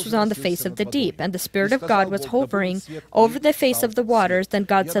darkness was on the face of the deep. And the Spirit of God was hovering over the face of the waters. Then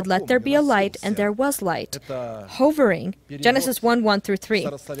God said, "Let there be a light," and there was light. Hovering, Genesis 1:1 through 3.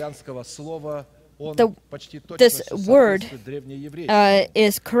 This word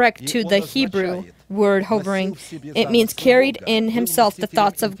is correct to the Hebrew word hovering. It means carried in himself the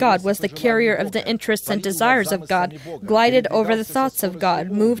thoughts of God, was the carrier of the interests and desires of God, glided over the thoughts of God,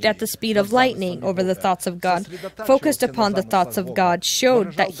 moved at the speed of lightning over the thoughts of God, focused upon the thoughts of God,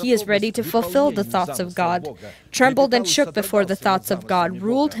 showed that he is ready to fulfill the thoughts of God, trembled and shook before the thoughts of God,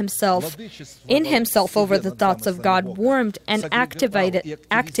 ruled himself over the thoughts of God, warmed and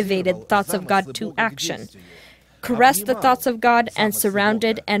activated thoughts of God to action, caressed the thoughts of God, and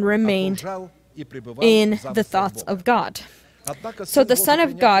surrounded and remained in the thoughts of God. So the Son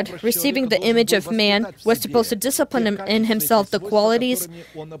of God, receiving the image of man, was supposed to discipline in himself the qualities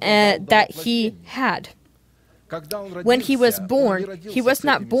that he had. When he was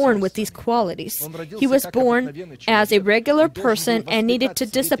not born with these qualities. He was born as a regular person and needed to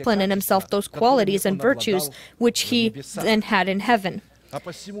discipline in himself those qualities and virtues which he then had in heaven.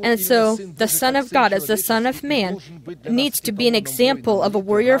 And so the Son of God, as the Son of Man, needs to be an example of a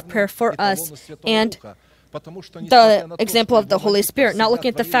warrior of prayer for us, and the example of the Holy Spirit, not looking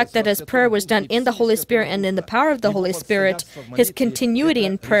at the fact that his prayer was done in the Holy Spirit and in the power of the Holy Spirit. His continuity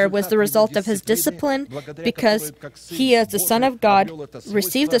in prayer was the result of his discipline, because he, as the Son of God,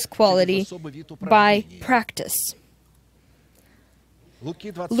 received this quality by practice.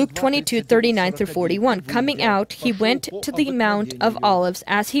 Luke 22:39 through 41. Coming out, he went to the Mount of Olives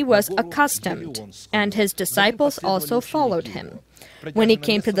as he was accustomed, and his disciples also followed him. When he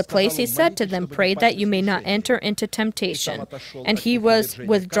came to the place, he said to them, "Pray that you may not enter into temptation." And he was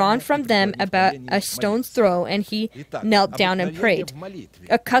withdrawn from them about a stone's throw, and he knelt down and prayed.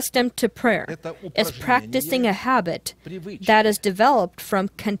 Accustomed to prayer is practicing a habit that is developed from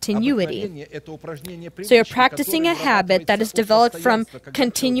continuity. So you're practicing a habit that is developed from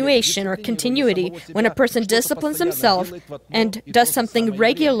continuation or continuity when a person disciplines himself and does something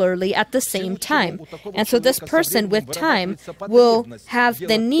regularly at the same time. And so this person with time will have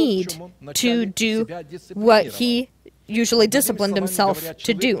the need to do what he usually disciplined himself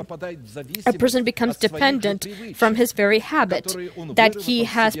to do. A person becomes dependent from his very habit that he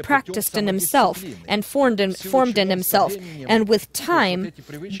has practiced in himself and formed in himself. And with time,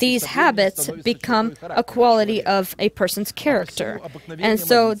 these habits become a quality of a person's character. And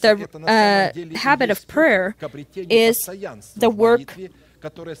so the habit of prayer is the work,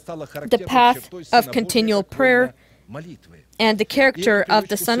 the path of continual prayer, and the character of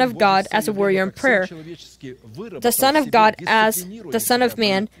the Son of God as a warrior in prayer. The Son of God as the Son of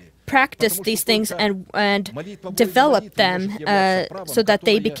Man practiced these things and developed them so that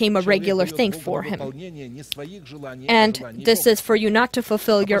they became a regular thing for him. And this is for you not to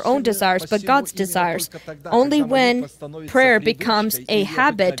fulfill your own desires, but God's desires. Only when prayer becomes a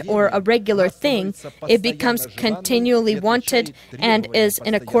habit or a regular thing, it becomes continually wanted and is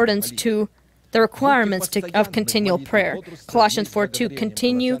in accordance to the requirements of continual prayer. Colossians 4:2,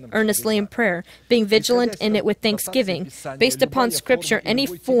 continue earnestly in prayer, being vigilant in it with thanksgiving. Based upon Scripture, any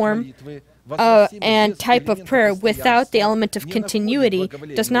form and type of prayer without the element of continuity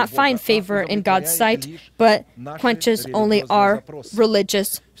does not find favor in God's sight, but quenches only our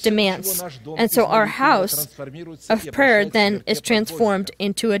religious demands. And so our house of prayer then is transformed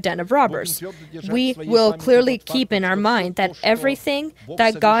into a den of robbers. We will clearly keep in our mind that everything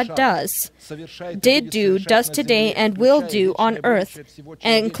that God does today, and will do on earth,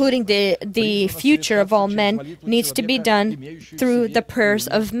 including the future of all men, needs to be done through the prayers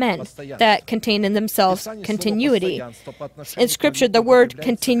of men that contain in themselves continuity. In Scripture, the word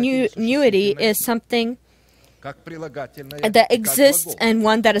continuity is something that exists and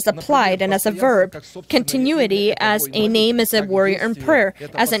one that is applied, and as a verb. Continuity as a name is a warrior in prayer.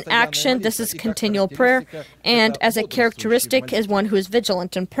 As an action, this is continual prayer, and as a characteristic is one who is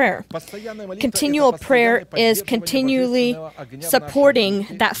vigilant in prayer. Continual prayer is continually supporting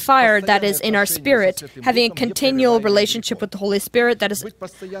that fire that is in our spirit, having a continual relationship with the Holy Spirit that is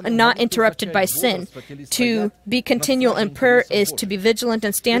not interrupted by sin. To be continual in prayer is to be vigilant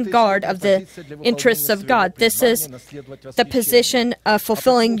and stand guard of the interests of God. This is the position of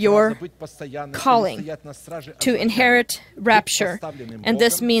fulfilling your calling to inherit rapture. And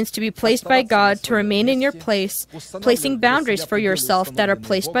this means to be placed by God, to remain in your place, placing boundaries for yourself that are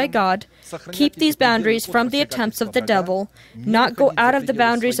placed by God. Keep these boundaries from the attempts of the devil, not go out of the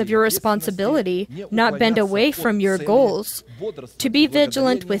boundaries of your responsibility, not bend away from your goals, to be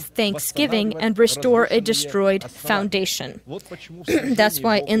vigilant with thanksgiving and restore a destroyed foundation. That's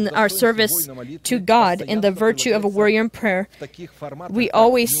why in our service to God, in the virtue of a warrior in prayer, we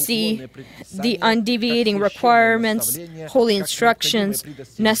always see the undeviating requirements, holy instructions,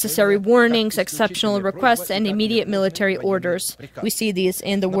 necessary warnings, exceptional requests, and immediate military orders. We see these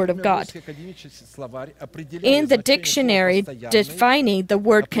in the Word of God. In the dictionary defining the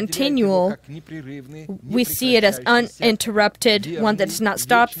word continual, we see it as uninterrupted, one that does not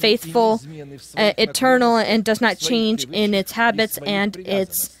stop, faithful, eternal, and does not change in its habits and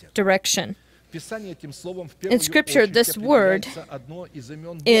its direction. In Scripture, this word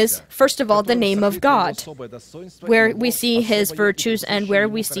is, first of all, the name of God, where we see His virtues and where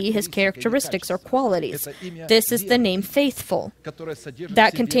we see His characteristics or qualities. This is the name faithful,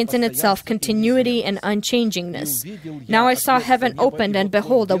 that contains in itself continuity and unchangingness. Now I saw heaven opened, and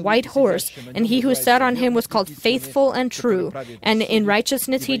behold, a white horse, and he who sat on him was called Faithful and True, and in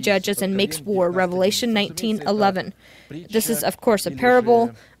righteousness he judges and makes war. Revelation 19:11. This is, of course, a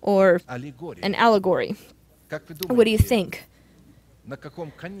parable or an allegory. What do you think?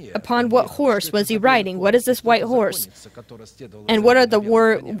 Upon what horse was he riding? What is this white horse? And what are the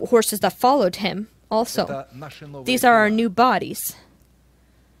horses that followed him also? These are our new bodies.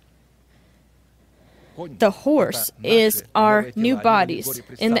 The horse is our new bodies.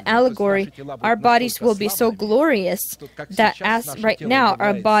 In the allegory, our bodies will be so glorious that as right now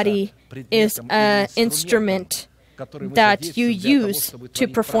our body is an instrument that you use to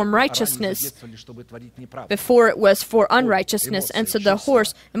perform righteousness. Before it was for unrighteousness, and so the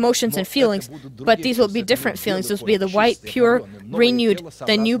horse, emotions and feelings, but these will be different feelings. This will be the white, pure, renewed,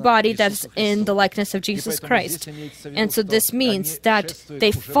 the new body that's in the likeness of Jesus Christ. And so this means that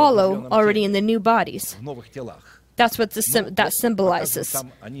they follow already in the new bodies. That's what that symbolizes.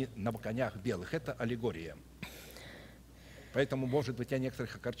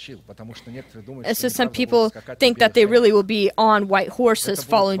 So some people think that they really will be on white horses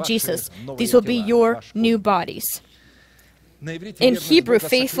following Jesus. These will be your new bodies. In Hebrew,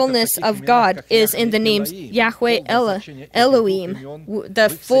 faithfulness of God is in the names Yahweh, Elohim. The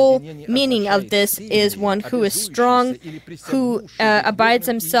full meaning of this is one who is strong, who abides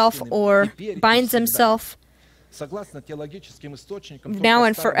himself or binds himself now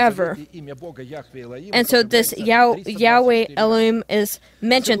and forever. And so this Yahweh Elohim is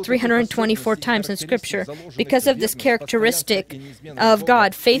mentioned 324 times in Scripture. Because of this characteristic of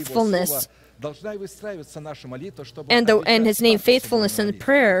God, faithfulness, and His name, faithfulness in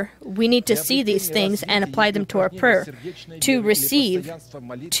prayer, we need to see these things and apply them to our prayer. To receive,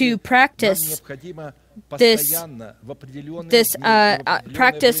 to practice this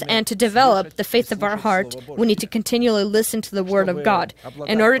practice and to develop the faith of our heart, we need to continually listen to the Word of God.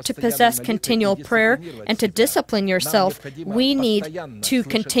 In order to possess continual prayer and to discipline yourself, we need to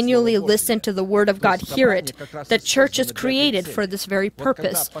continually listen to the Word of God, hear it. The church is created for this very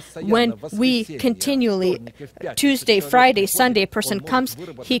purpose. When we continually, Tuesday, Friday, Sunday, a person comes,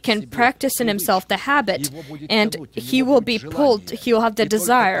 he can practice in himself the habit, and he will be pulled, he will have the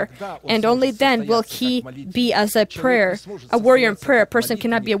desire, and only then will he be as a warrior in prayer. A person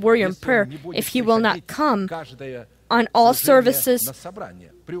cannot be a warrior in prayer if he will not come on all services,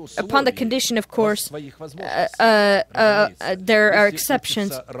 upon the condition, of course, there are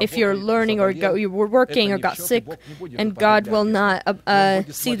exceptions. If you're learning or you were working or got sick, and God will not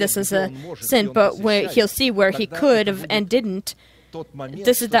see this as a sin, but He'll see where He could have and didn't.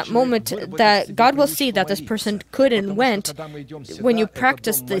 This is that moment that God will see that this person could and went. When you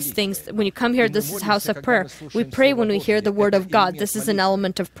practice these things, when you come here, this is house of prayer. We pray when we hear the Word of God. This is an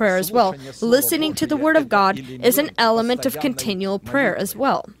element of prayer as well. Listening to the Word of God is an element of continual prayer as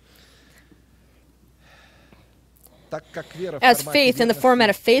well. As faith in the format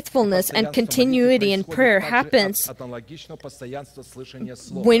of faithfulness and continuity in prayer happens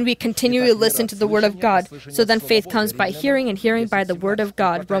when we continually listen to the Word of God. So then faith comes by hearing, and hearing by the Word of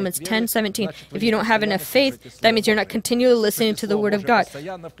God. Romans 10:17. If you don't have enough faith, that means you're not continually listening to the Word of God.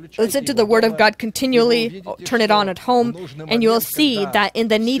 Listen to the Word of God continually, turn it on at home, and you will see that in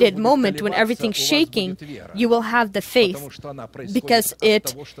the needed moment when everything's shaking, you will have the faith, because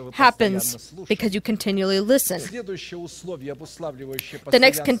it happens because you continually listen. The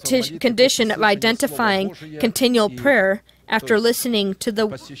next condition of identifying continual prayer after listening to the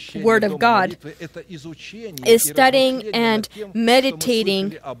Word of God is studying and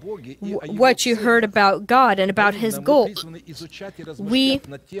meditating what you heard about God and about His goals. We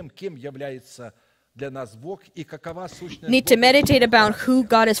need to meditate about who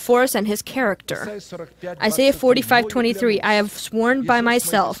God is for us and His character. Isaiah 45:23, I have sworn by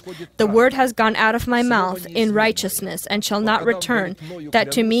myself, the word has gone out of my mouth in righteousness and shall not return,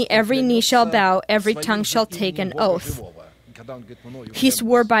 that to me every knee shall bow, every tongue shall take an oath. He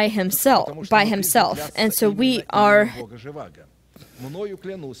swore by himself, and so we are...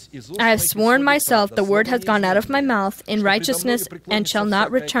 I have sworn myself, the word has gone out of my mouth in righteousness and shall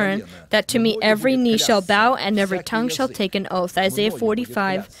not return, that to me every knee shall bow and every tongue shall take an oath. Isaiah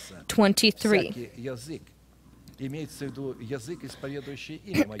 45:23.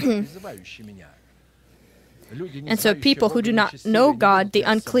 And so people who do not know God, the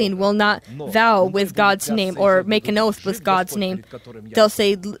unclean, will not vow with God's name or make an oath with God's name.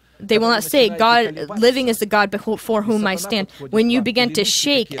 They will not say, God, living is the God before whom I stand. When you begin to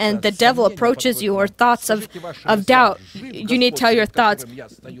shake and the devil approaches you, or thoughts of doubt, you need to tell your thoughts,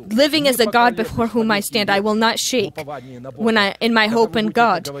 living is the God before whom I stand. I will not shake in my hope in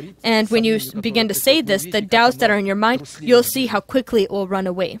God. And when you begin to say this, the doubts that are in your mind, you'll see how quickly it will run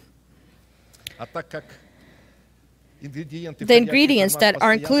away. The ingredients that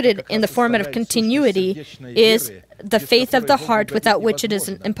are included in the format of continuity is the faith of the heart, without which it is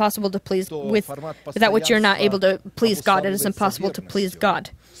impossible to please, without which you're not able to please God. It is impossible to please God.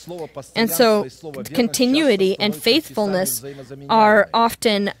 And so continuity and faithfulness are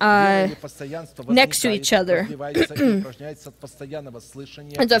often next to each other.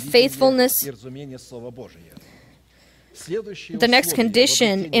 And so faithfulness... The next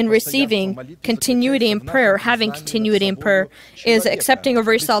condition in receiving continuity in prayer, having continuity in prayer, is accepting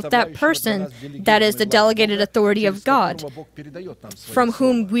over yourself that person that is the delegated authority of God, from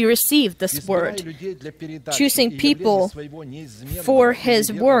whom we receive this word. Choosing people for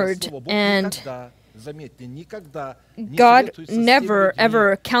His word, and God never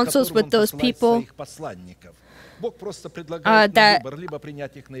ever counsels with those people that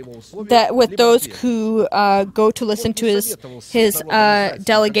with those who go to listen to his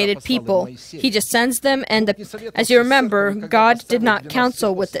delegated people. He just sends them, and as you remember, God did not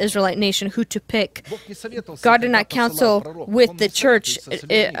counsel with the Israelite nation who to pick. God did not counsel with the church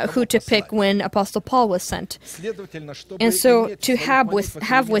who to pick when Apostle Paul was sent. And so to have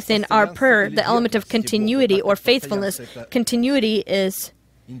within our prayer the element of continuity or faithfulness, continuity is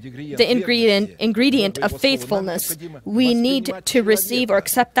the ingredient of faithfulness. We need to receive or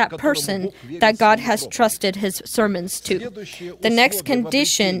accept that person that God has trusted his sermons to. The next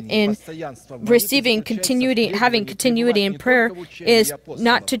condition in receiving continuity, having continuity in prayer, is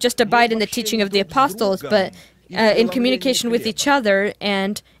not to just abide in the teaching of the apostles, but in communication with each other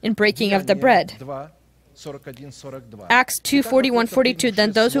and in breaking of the bread. Acts 2:41-42.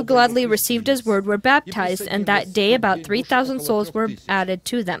 Then those who gladly received his word were baptized, and that day about 3,000 souls were added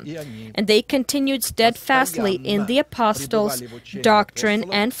to them. And they continued steadfastly in the apostles' doctrine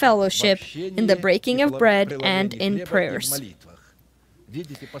and fellowship, in the breaking of bread and in prayers.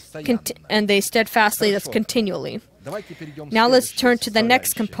 And they steadfastly, that's continually. Now let's turn to the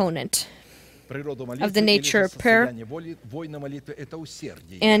next component of the nature of prayer,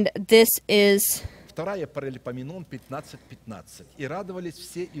 and this is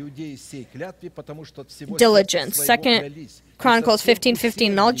diligence. 2 Chronicles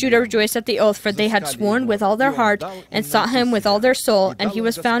 15:15. All Judah rejoiced at the oath, for they had sworn with all their heart and sought him with all their soul, and he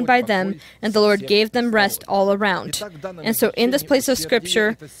was found by them, and the Lord gave them rest all around. And so in this place of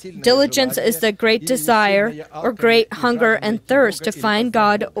Scripture, diligence is the great desire or great hunger and thirst to find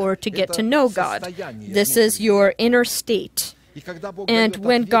God or to get to know God. This is your inner state. And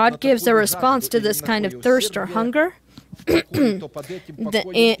when God gives a response to this kind of thirst or hunger,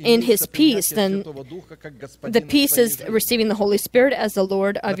 in his peace, then the peace is receiving the Holy Spirit as the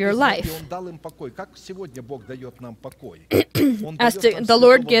Lord of your life. As the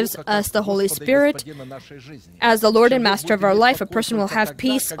Lord gives us the Holy Spirit as the Lord and Master of our life, a person will have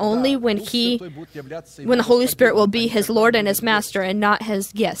peace only when the Holy Spirit will be his Lord and his Master and not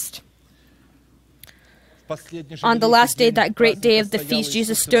his guest. On the last day, that great day of the feast,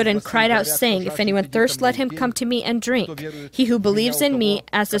 Jesus stood and cried out, saying, "If anyone thirsts, let him come to me and drink. He who believes in me,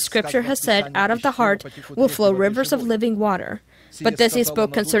 as the Scripture has said, out of the heart will flow rivers of living water." But this he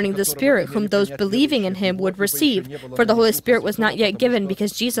spoke concerning the Spirit, whom those believing in him would receive, for the Holy Spirit was not yet given,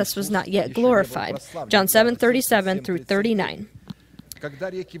 because Jesus was not yet glorified. John 7:37-39.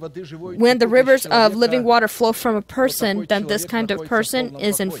 When the rivers of living water flow from a person, then this kind of person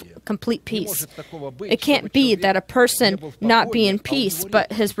is in complete peace. It can't be that a person not be in peace,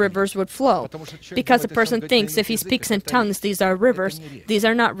 but his rivers would flow. Because a person thinks if he speaks in tongues, these are rivers. These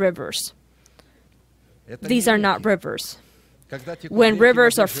are not rivers. These are not rivers. When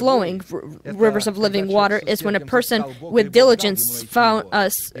rivers are flowing, rivers of living water, is when a person with diligence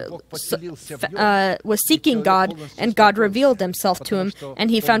was seeking God, and God revealed himself to him, and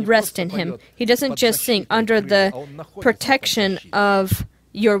he found rest in him. He doesn't just sing under the protection of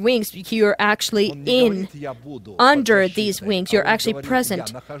your wings. You're actually under these wings. You're actually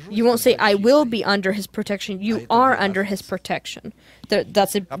present. You won't say, "I will be under his protection." You are under his protection.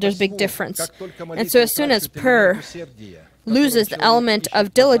 There's a big difference. And so as soon as prayer loses the element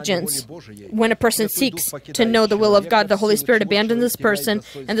of diligence, when a person seeks to know the will of God, the Holy Spirit abandons this person,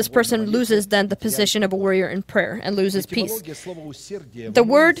 and this person loses then the position of a warrior in prayer and loses peace. The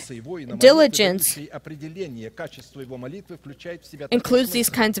word diligence includes these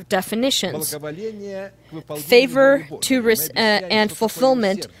kinds of definitions: favor to and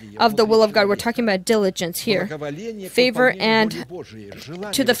fulfillment of the will of God. We're talking about diligence here. Favor and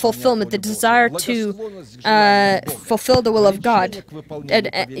to the fulfillment, the desire to fulfill the will of God,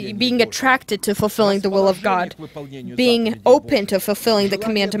 being attracted to fulfilling the will of God, being open to fulfilling the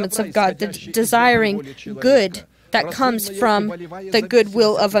commandments of God, the desiring good that comes from the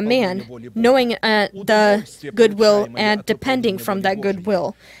goodwill of a man, knowing the goodwill and depending from that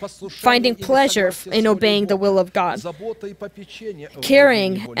goodwill, finding pleasure in obeying the will of God,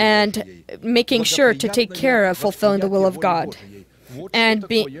 caring and making sure to take care of fulfilling the will of God, and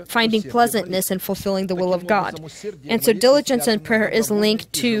finding pleasantness in fulfilling the will of God. And so diligence in prayer is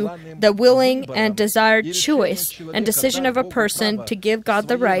linked to the willing and desired choice and decision of a person to give God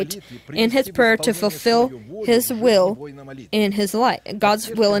the right in his prayer to fulfill his will in his life, God's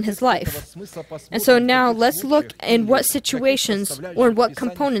will in his life. And so now let's look in what situations or in what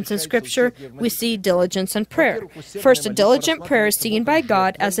components in Scripture we see diligence in prayer. First, a diligent prayer is seen by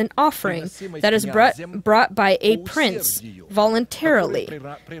God as an offering that is brought by a prince voluntarily,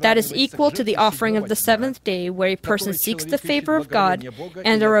 that is equal to the offering of the seventh day, where a person seeks the favor of God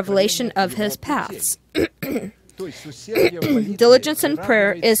and the revelation of his paths. Diligence in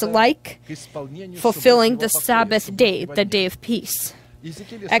prayer is like fulfilling the Sabbath day, the day of peace.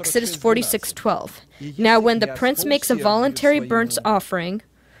 Exodus 46:12. Now when the prince makes a voluntary burnt offering,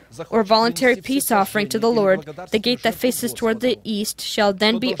 or voluntary peace offering to the Lord, the gate that faces toward the east shall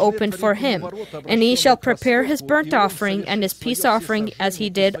then be opened for him, and he shall prepare his burnt offering and his peace offering as he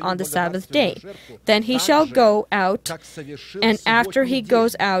did on the Sabbath day. Then he shall go out, and after he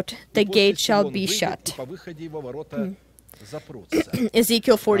goes out, the gate shall be shut.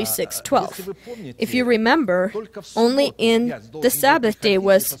 Ezekiel 46:12. If you remember, only in the Sabbath day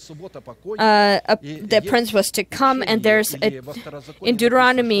was the prince was to come, and in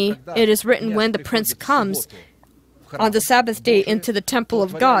Deuteronomy it is written, when the prince comes on the Sabbath day into the temple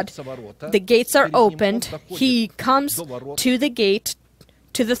of God, the gates are opened, he comes to the gate,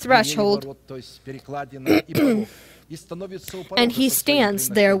 to the threshold, and he stands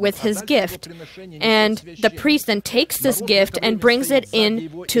there with his gift. And the priest then takes this gift and brings it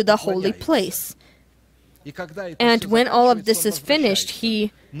in to the holy place. And when all of this is finished,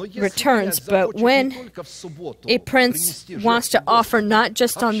 he returns. But when a prince wants to offer not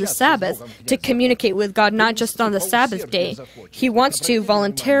just on the Sabbath, to communicate with God not just on the Sabbath day, he wants to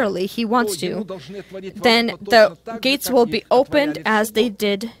voluntarily, then the gates will be opened as they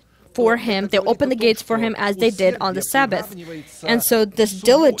did for him. They'll open the gates for him as they did on the Sabbath. And so this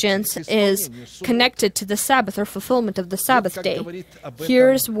diligence is connected to the Sabbath, or fulfillment of the Sabbath day.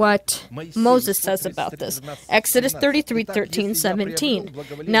 Here's what Moses says about this. Exodus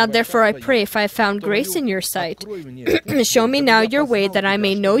 33:13-17. Now therefore I pray, if I have found grace in your sight, show me now your way, that I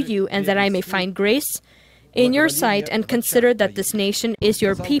may know you, and that I may find grace in your sight, and consider that this nation is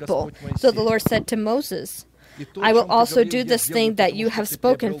your people. So the Lord said to Moses, I will also do this thing that you have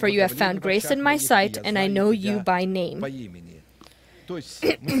spoken, for you have found grace in my sight, and I know you by name.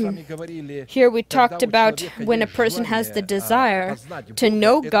 Here we talked about when a person has the desire to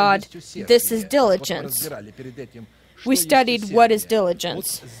know God, this is diligence. We studied what is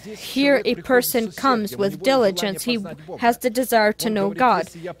diligence. Here a person comes with diligence. He has the desire to know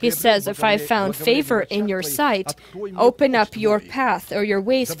God. He says, if I have found favor in your sight, open up your path or your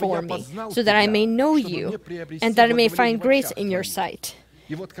ways for me, so that I may know you, and that I may find grace in your sight.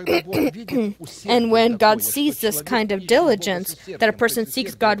 And when God sees this kind of diligence, that a person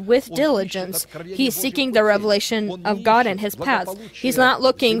seeks God with diligence, he's seeking the revelation of God and his paths. He's not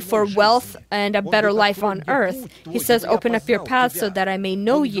looking for wealth and a better life on earth. He says, open up your path so that I may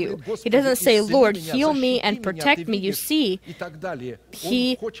know you. He doesn't say, Lord, heal me and protect me. You see,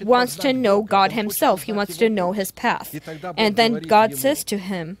 he wants to know God himself. He wants to know his path. And then God says to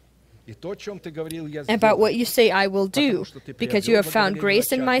him, about what you say I will do, because you have found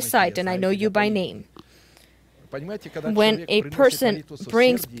grace in my sight, and I know you by name. When a person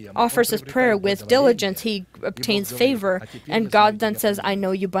offers his prayer with diligence, he obtains favor, and God then says, I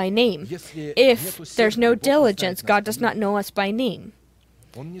know you by name. If there's no diligence, God does not know us by name.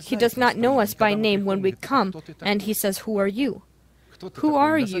 He does not know us by name when we come, and he says, who are you? Who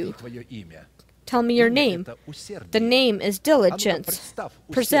are you? Tell me your name. The name is diligence.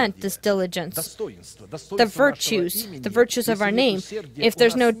 Present this diligence. The virtues of our name. If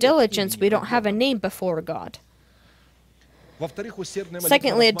there's no diligence, we don't have a name before God.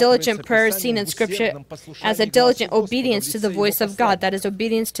 Secondly, a diligent prayer is seen in Scripture as a diligent obedience to the voice of God, that is,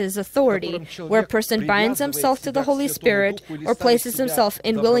 obedience to his authority, where a person binds himself to the Holy Spirit or places himself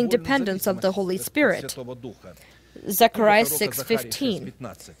in willing dependence of the Holy Spirit. Zechariah 6:15.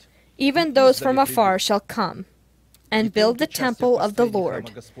 Even those from afar shall come and build the temple of the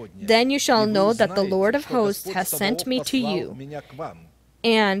Lord. Then you shall know that the Lord of hosts has sent me to you.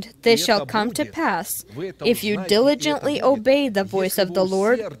 And this shall come to pass if you diligently obey the voice of the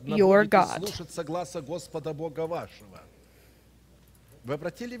Lord your God.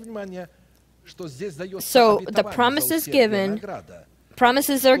 So the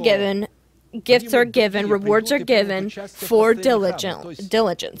promises are given, gifts are given, rewards are given for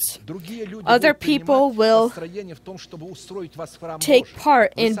diligence. Other people will take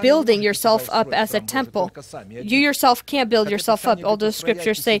part in building yourself up as a temple. You yourself can't build yourself up. All the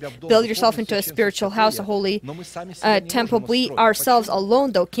scriptures say, build yourself into a spiritual house, a holy temple. We ourselves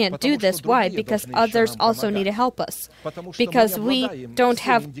alone, though, can't do this. Why? Because others also need to help us. Because we don't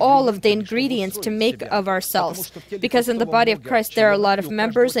have all of the ingredients to make of ourselves. Because in the body of Christ, there are a lot of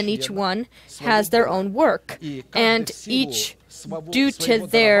members, and each one has their own work, and each, due to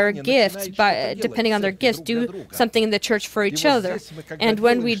their gifts, depending on their gifts, do something in the church for each other. And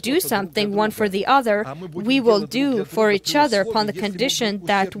when we do something one for the other, we will do for each other upon the condition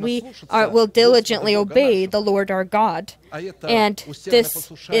that we will diligently obey the Lord our God. And this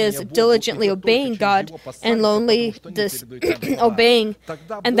is diligently obeying God, and only this obeying,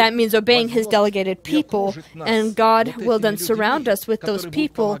 and that means obeying his delegated people. And God will then surround us with those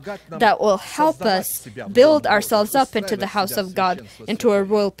people that will help us build ourselves up into the house of of God into a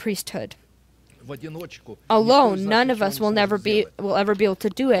royal priesthood. Alone, none of us will ever be able to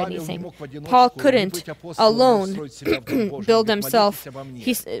do anything. Paul couldn't alone build himself.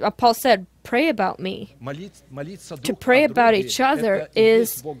 Paul said, "Pray about me." To pray about each other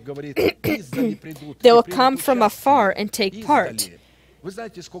is they will come from afar and take part.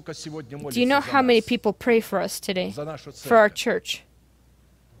 Do you know how many people pray for us today, for our church?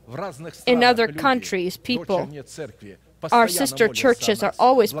 In other countries, people, our sister churches, are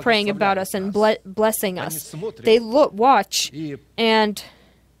always praying about us and blessing us. They watch, and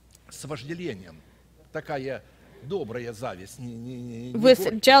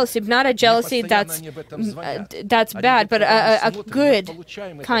with jealousy, not a jealousy that's bad, but a good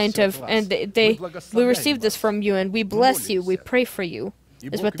kind of, and we receive this from you, and we bless you, we pray for you,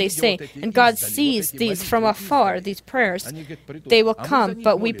 is what they say. And God sees these from afar, these prayers. They will come,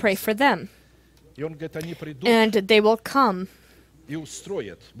 but we pray for them. And they will come and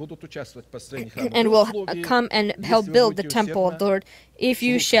will come and help build the temple of the Lord, if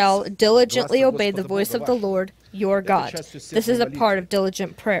you shall diligently obey the voice of the Lord your God. This is a part of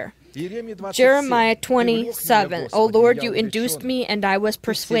diligent prayer. Jeremiah 27, O Lord, you induced me, and I was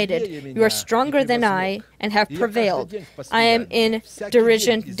persuaded. You are stronger than I, and have prevailed. I am in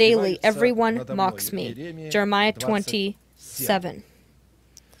derision daily. Everyone mocks me. Jeremiah 27.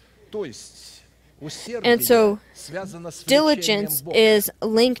 And so, diligence is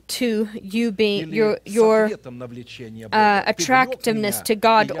linked to you being your attractiveness to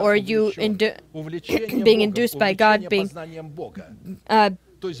God, or you being induced by God, being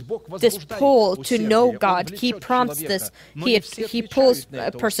this pull to know God. He prompts this. He pulls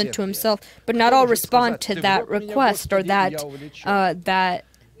a person to himself, but not all respond to that request or that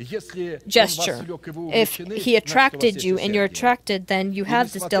gesture. If he attracted you and you're attracted, then you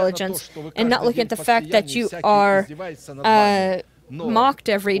have this diligence, and not looking at the fact that you are mocked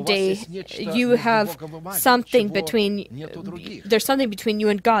every day. You have something there's something between you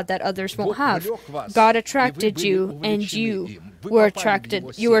and God that others won't have. God attracted you, and you were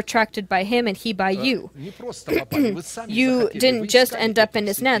attracted by him, and he by you. You didn't just end up in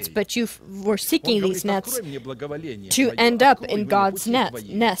his nets, but you were seeking these nets to end up in God's nets.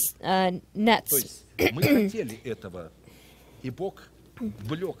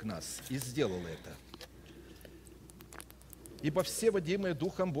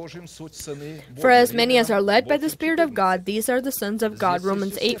 For as many as are led by the Spirit of God, these are the sons of God.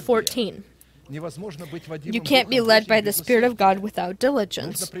 Romans 8:14. You can't be led by the Spirit of God without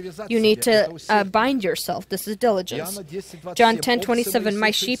diligence. You need to bind yourself. This is diligence. John 10:27,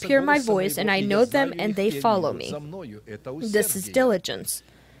 my sheep hear my voice, and I know them, and they follow me. This is diligence.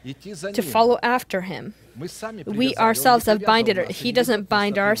 To follow after him. We ourselves have binded. He doesn't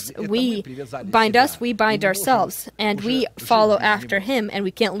bind us. We bind us, we bind ourselves, and we follow after him, and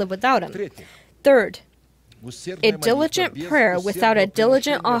we can't live without him. Third, a diligent prayer without a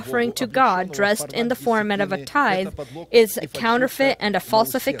diligent offering to God, dressed in the format of a tithe, is a counterfeit and a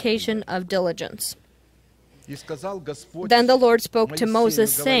falsification of diligence. Then the Lord spoke to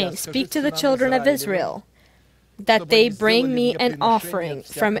Moses, saying, speak to the children of Israel, that they bring me an offering.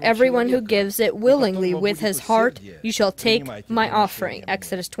 From everyone who gives it willingly with his heart, you shall take my offering.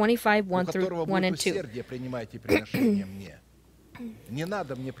 Exodus 25, 1 and 2.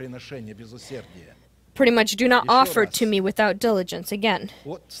 Pretty much, do not offer to me without diligence. Again,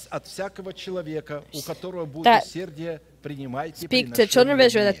 speak to the children of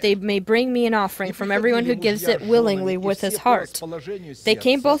Israel that they may bring me an offering from everyone who gives it willingly with his heart. They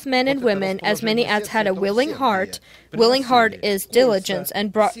came both men and women, as many as had a willing heart. Willing heart is diligence,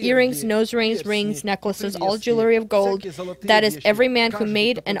 and brought earrings, nose rings, rings, necklaces, all jewelry of gold. That is every man who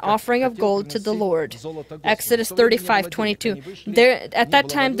made an offering of gold to the Lord. Exodus 35:22. At that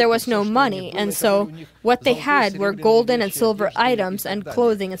time there was no money, and so what they had were golden and silver items and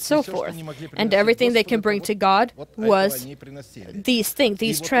clothing and so forth. And everything they can bring to God was these things,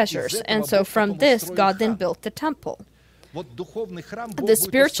 these treasures. And so from this, God then built the temple. The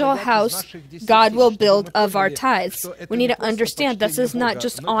spiritual house God will build of our tithes. We need to understand this is not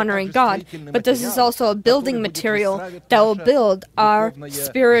just honoring God, but this is also a building material that will build our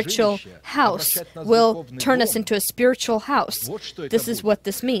spiritual house, will turn us into a spiritual house. This is what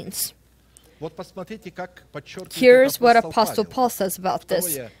this means. Here's what Apostle Paul says about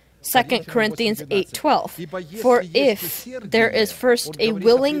this. 2 Corinthians 8:12. For if there is first a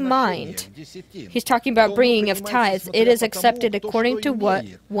willing mind, he's talking about bringing of tithes, it is accepted according to what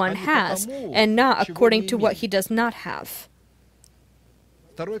one has, and not according to what he does not have.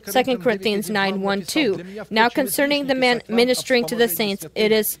 2 Corinthians 9, 1, 2. Now concerning the man ministering to the saints,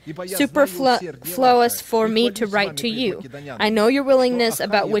 it is superfluous for me to write to you. I know your willingness,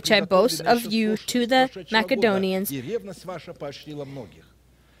 about which I boast of you to the Macedonians,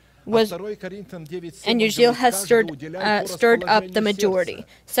 and your zeal has stirred up the majority.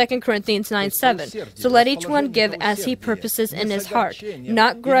 2 Corinthians 9, 7. So let each one give as he purposes in his heart,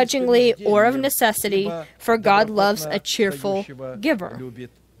 not grudgingly or of necessity, for God loves a cheerful giver.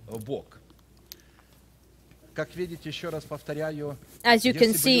 As you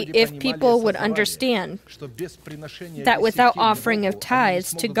can see, if people would understand that without offering of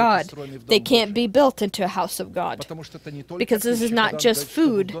tithes to God, they can't be built into a house of God. Because this is not just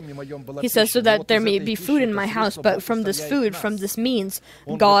food. He says, so that there may be food in my house, but from this food, from this means,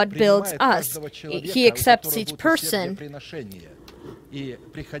 God builds us. He accepts each person.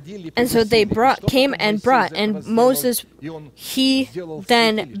 And so they came and brought, and Moses, he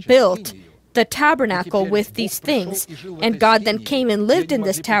then built the tabernacle with these things. And God then came and lived in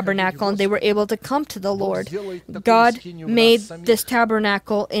this tabernacle, and they were able to come to the Lord. God made this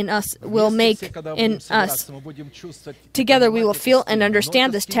tabernacle in us, will make in us. Together we will feel and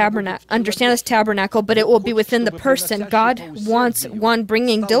understand this tabernacle, but it will be within the person. God wants one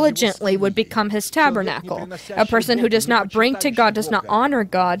bringing diligently would become his tabernacle. A person who does not bring to God, does not honor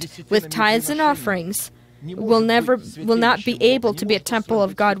God with tithes and offerings, will not be able to be a temple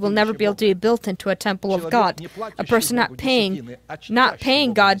of God, will never be able to be built into a temple of God. A person not paying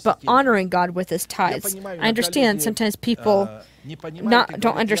God, but honoring God with his tithes. I understand sometimes people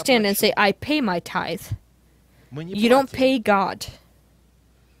don't understand and say, I pay my tithe. You don't pay God.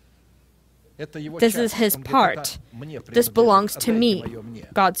 This is his part. This belongs to me,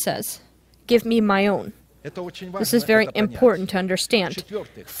 God says. Give me my own. This is very important to understand.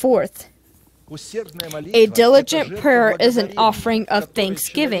 Fourth, a diligent prayer is an offering of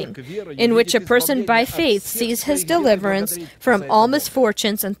thanksgiving, in which a person by faith sees his deliverance from all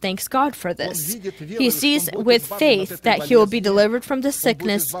misfortunes and thanks God for this. He sees with faith that he will be delivered from this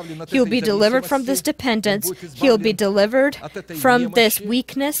sickness, he will be delivered from this dependence, he will be delivered from this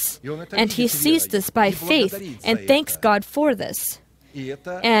weakness, and he sees this by faith and thanks God for this.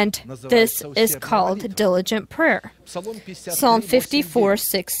 And this is called diligent prayer. Psalm 54,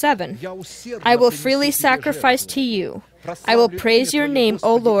 6, 7. I will freely sacrifice to you. I will praise your name,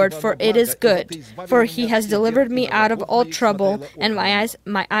 O Lord, for it is good. For he has delivered me out of all trouble, and my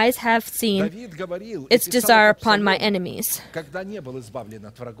eyes have seen its desire upon my enemies.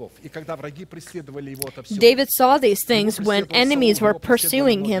 David saw these things when enemies were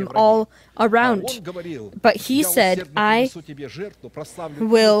pursuing him all around. But he said, I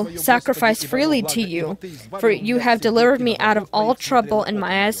will sacrifice freely to you, for you have delivered me out of all trouble, and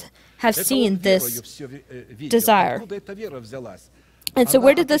my eyes have seen this desire. And so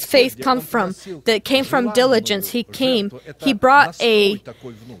where did this faith come from? That came from diligence. He brought a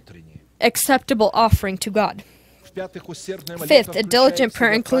acceptable offering to God. Fifth, a diligent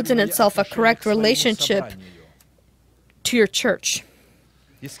prayer includes in itself a correct relationship to your church.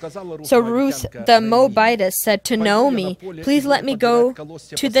 So Ruth the Moabitess said to Naomi, please let me go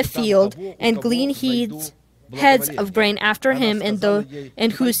to the field and glean heads of grain after him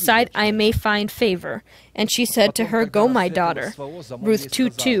in whose sight I may find favor. And she said to her, go, my daughter. Ruth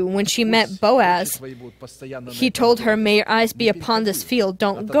 2:2. When she met Boaz, he told her, may your eyes be upon this field.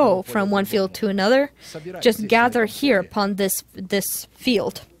 Don't go from one field to another. Just gather here upon this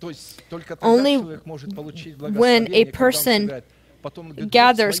field. Only when a person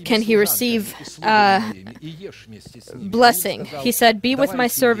gathers can he receive blessing. He said, be with my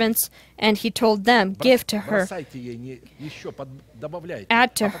servants, and he told them, give to her,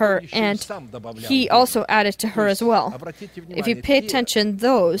 add to her, and he also added to her as well. If you pay attention,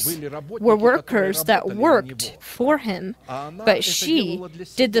 those were workers that worked for him, but she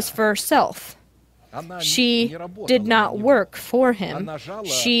did this for herself. She did not work for him.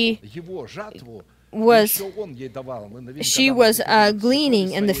 She was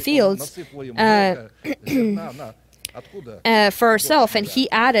gleaning in the fields for herself, and he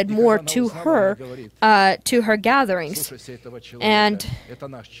added more to her gatherings. And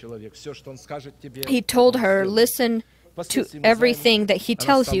he told her, listen to everything that he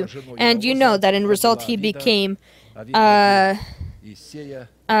tells you. And you know that in result he became he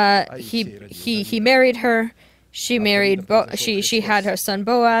married her. She married, she had her son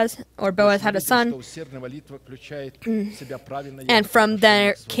Boaz, or Boaz had a son, and from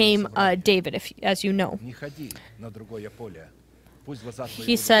there came David, as you know.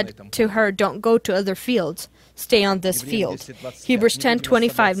 He said to her, don't go to other fields. Stay on this field. Hebrews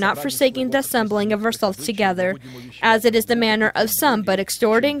 10:25, not forsaking the assembling of ourselves together, as it is the manner of some, but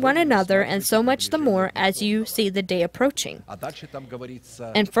exhorting one another, and so much the more as you see the day approaching.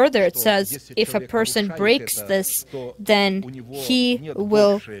 And further it says, if a person breaks this, then he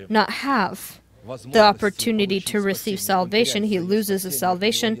will not have the opportunity to receive salvation. He loses his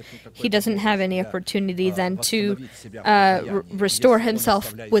salvation. He doesn't have any opportunity then to restore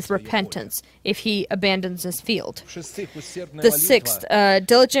himself with repentance if he abandons his field. The sixth,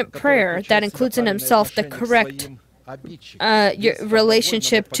 diligent prayer that includes in himself the correct your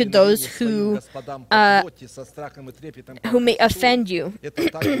relationship to those who may offend you.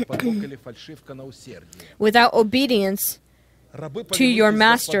 Without obedience to your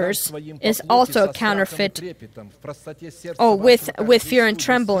masters is also a counterfeit. With fear and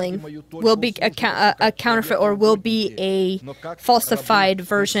trembling will be a counterfeit, or will be a falsified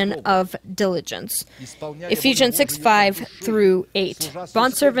version of diligence. Ephesians 6:5-8.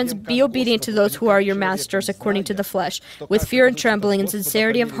 Bondservants, be obedient to those who are your masters according to the flesh, with fear and trembling and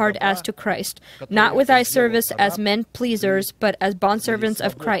sincerity of heart as to Christ, not with eye service as men pleasers, but as bondservants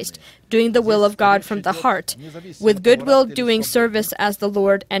of Christ, doing the will of God from the heart, with goodwill doing service as the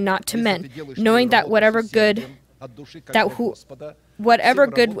Lord and not to men, knowing that whatever good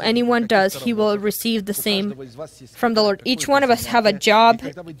anyone does, he will receive the same from the Lord. Each one of us have a job,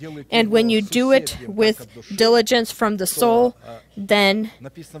 and when you do it with diligence from the soul, then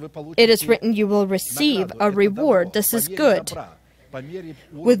it is written you will receive a reward. This is good.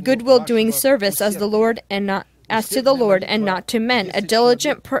 With goodwill doing service as the Lord and not as to the Lord and not to men. A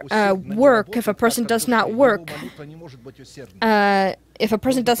diligent work, if a person does not work, if a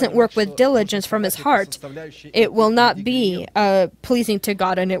person doesn't work with diligence from his heart, it will not be pleasing to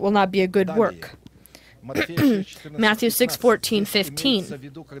God, and it will not be a good work. Matthew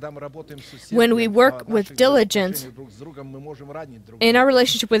 6:14-15. When we work with diligence in our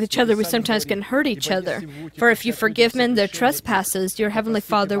relationship with each other, we sometimes can hurt each other. For if you forgive men their trespasses, your heavenly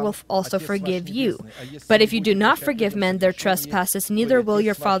Father will also forgive you. But if you do not forgive men their trespasses, neither will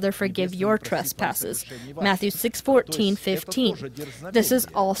your Father forgive your trespasses. Matthew 6:14-15. This is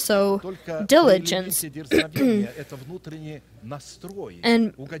also diligence.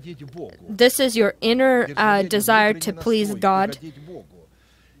 And this is your inner desire to please God.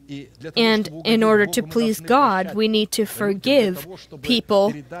 And in order to please God, we need to forgive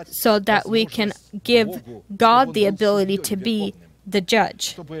people so that we can give God the ability to be the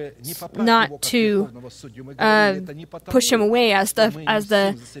judge, not to push him away as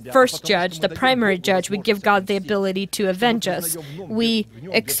the first judge, the primary judge. We give God the ability to avenge us. We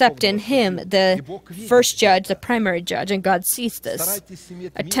accept in him the first judge, the primary judge, and God sees this.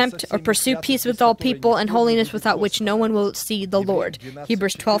 Attempt or pursue peace with all people and holiness, without which no one will see the Lord.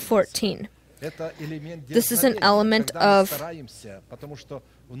 Hebrews 12:14. This is an element of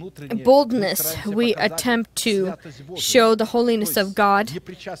boldness. We attempt to show the holiness of God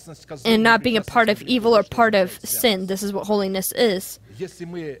and not being a part of evil or part of sin. This is what holiness is.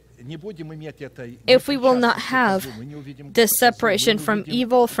 If we will not have this separation from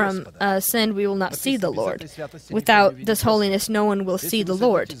evil, from sin, we will not see the Lord. Without this holiness, no one will see the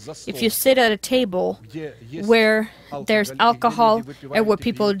Lord. If you sit at a table where there's alcohol and where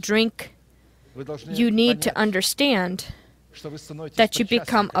people drink, you need to understand that you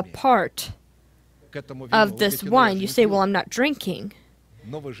become a part of this wine. You say, well, I'm not drinking.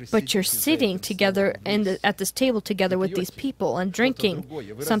 But you're sitting together at this table together with these people and drinking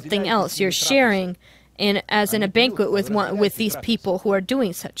something else. You're sharing as in a banquet with these people who are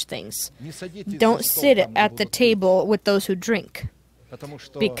doing such things. Don't sit at the table with those who drink,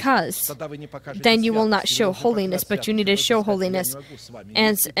 because then you will not show holiness, but you need to show holiness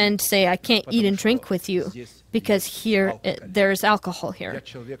and say, I can't eat and drink with you, because here there is alcohol here.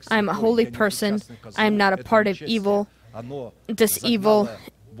 I'm a holy person. I'm not a part of evil. This evil,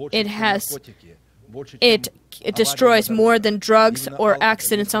 it destroys more than drugs or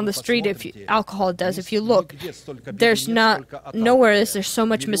accidents on the street. Alcohol does. If you look, there's nowhere is there so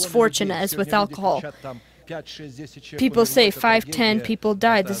much misfortune as with alcohol. People say 5-10 people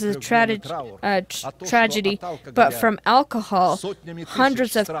died. This is a tragedy. But from alcohol,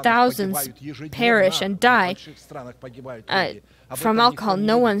 hundreds of thousands perish and die. From alcohol,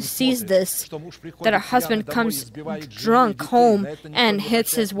 no one sees this, that a husband comes drunk home and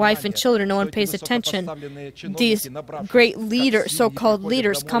hits his wife and children. No one pays attention. These great leaders, so-called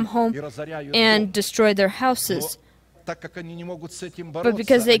leaders, come home and destroy their houses. But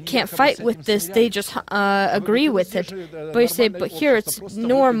because they can't fight with this, they just agree with it. But you say, but here it's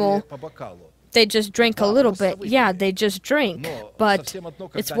normal they just drink a little bit. Yeah, they just drink. But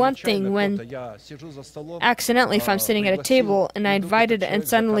it's one thing when accidentally, if I'm sitting at a table and I invited and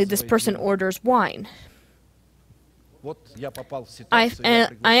suddenly this person orders wine. I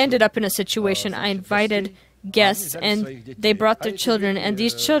ended up in a situation, I invited guests and they brought their children and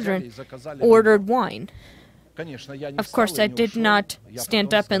these children ordered wine. Of course, I did not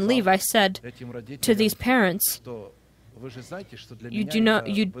stand up and leave. I said to these parents, you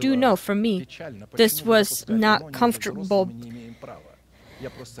do know for me, this was not comfortable.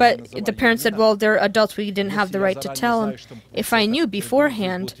 But the parents said, well, they're adults, we didn't have the right to tell them. If I knew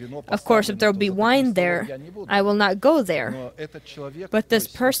beforehand, of course, if there will be wine there, I will not go there. But this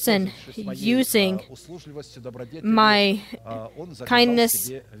person, using my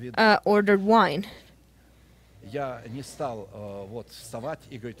kindness, ordered wine.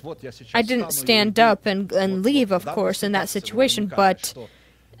 I didn't stand up and leave, of course, in that situation, but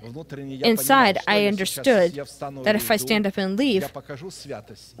inside, I understood that if I stand up and leave,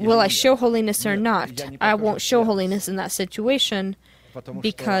 will I show holiness or not? I won't show holiness in that situation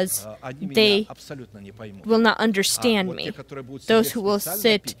because they will not understand me. Those who will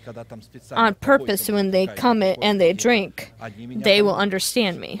sit on purpose when they come and they drink, they will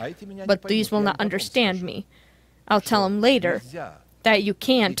understand me. But these will not understand me. I'll tell them later that you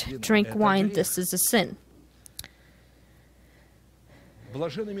can't drink wine, this is a sin.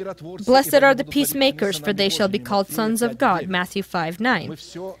 Blessed are the peacemakers, for they shall be called sons of God. Matthew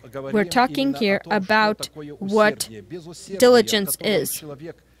 5:9. We're talking here about what diligence is.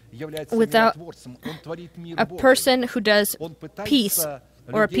 Without a person who does peace,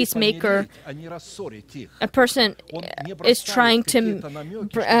 or a peacemaker, a person is trying to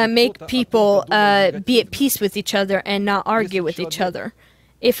make people be at peace with each other and not argue with each other.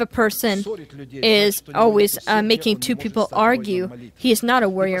 If a person is always making two people argue, he is not a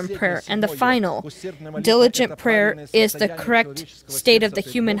warrior in prayer. And the final, diligent prayer is the correct state of the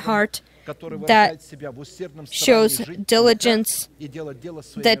human heart that shows diligence,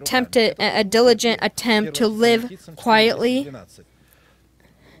 a diligent attempt to live quietly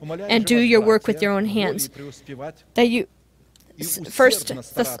and do your work with your own hands. That you, First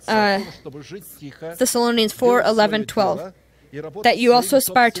Thessalonians 4:11-12. That you also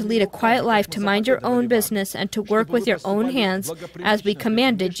aspire to lead a quiet life, to mind your own business, and to work with your own hands as we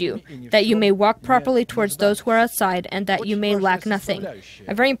commanded you, that you may walk properly towards those who are outside, and that you may lack nothing.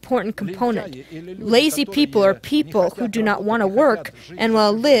 A very important component. Lazy people are people who do not want to work and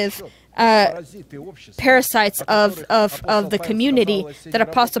will live parasites of the community. That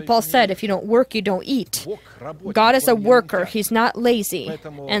Apostle Paul said, if you don't work, you don't eat. God is a worker. He's not lazy.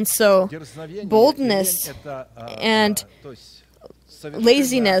 And so boldness and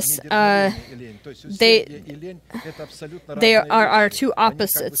laziness, they are two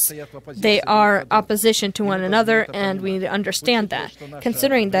opposites. They are opposition to one another, and we need to understand that.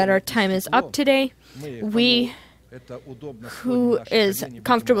 Considering that our time is up today, who is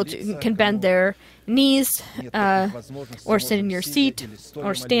comfortable can bend their knees or sit in your seat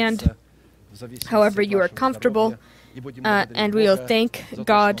or stand, however you are comfortable, and we will thank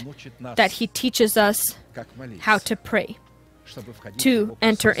God that He teaches us how to pray, to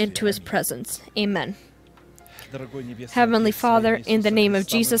enter into His presence. Amen. Heavenly Father, in the name of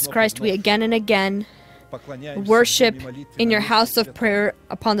Jesus Christ, we again and again worship in your house of prayer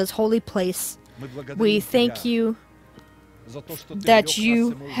upon this holy place. We thank you that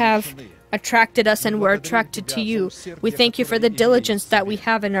you have attracted us and we're attracted to you. We thank you for the diligence that we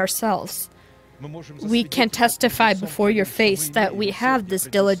have in ourselves. We can testify before your face that we have this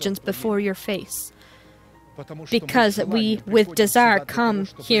diligence before your face, because we with desire come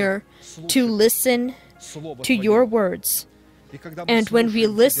here to listen to your words. And when we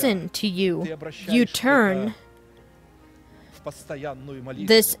listen to you, you turn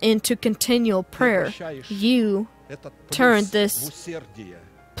this into continual prayer. You turn this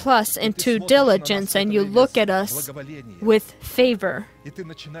plus into diligence, and you look at us with favor,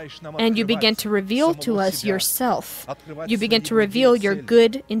 and you begin to reveal to us yourself. You begin to reveal your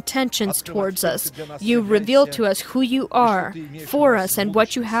good intentions towards us. You reveal to us who you are for us and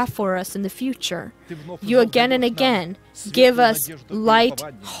what you have for us in the future. You again and again give us light,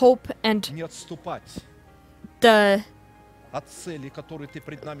 hope, and the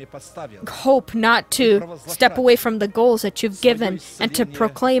hope not to step away from the goals that you've given, and to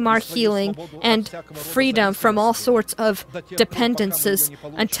proclaim our healing and freedom from all sorts of dependencies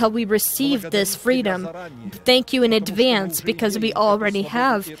until we receive this freedom. Thank you in advance, because we already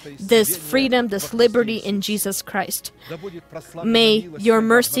have this freedom, this liberty in Jesus Christ. May your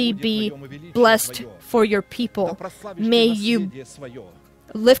mercy be blessed for your people. May you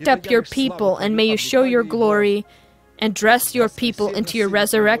lift up your people, and may you show your glory and dress your people into your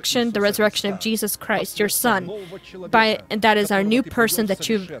resurrection, the resurrection of Jesus Christ, your Son. And that is our new person that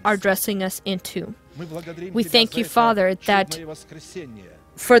you are dressing us into. We thank you, Father, that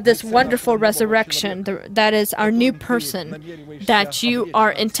for this wonderful resurrection, that is our new person that you are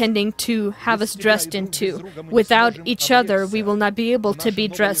intending to have us dressed into. Without each other, we will not be able to be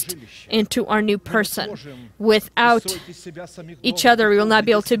dressed into our new person. Without each other, we will not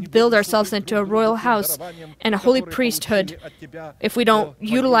be able to build ourselves into a royal house and a holy priesthood if we don't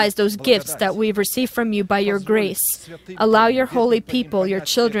utilize those gifts that we've received from you by your grace. Allow your holy people, your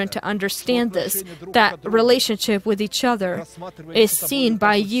children, to understand this, that relationship with each other is seen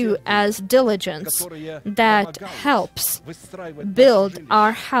by you as diligence that helps build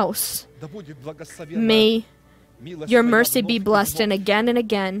our house. May your mercy be blessed, and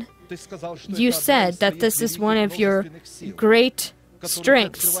again, you said that this is one of your great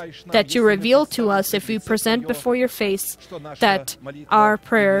strengths that you reveal to us if we present before your face, that our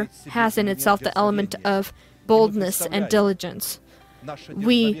prayer has in itself the element of boldness and diligence.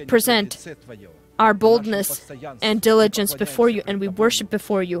 We present our boldness and diligence before you, and we worship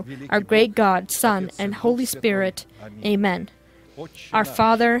before you, our great God, Son, and Holy Spirit. Amen. Our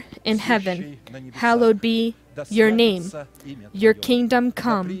Father in heaven, hallowed be your name. Your kingdom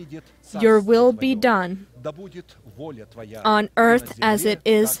come. Your will be done on earth as it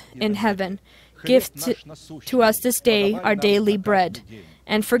is in heaven. Give to us this day our daily bread,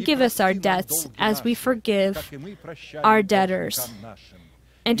 and forgive us our debts as we forgive our debtors.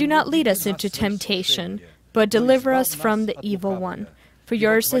 And do not lead us into temptation, but deliver us from the evil one. For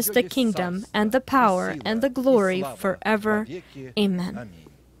yours is the kingdom, and the power, and the glory forever. Amen.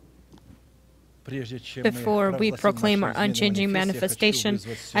 Before we proclaim our unchanging manifestation,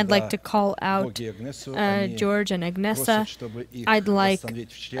 I'd like to call out George and Agnesa.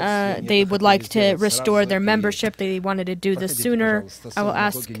 They would like to restore their membership. They wanted to do this sooner. I will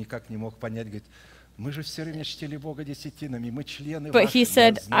ask. But he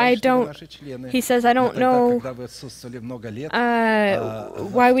said, I don't know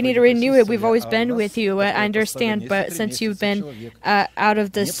why we need to renew it. We've always been with you. I understand, but since you've been out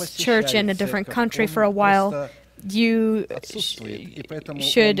of this church in a different country for a while, you're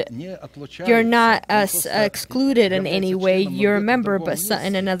not excluded in any way. You're a member, but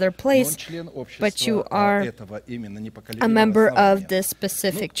in another place, but you are a member of this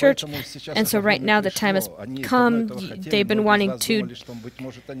specific church. And so right now the time has come. They've been wanting to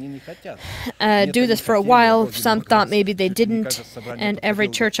do this for a while. Some thought maybe they didn't, and every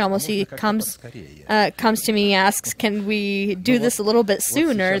church almost comes to me and asks, can we do this a little bit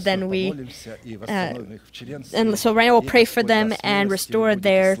sooner than we and so right now we'll pray for them and restore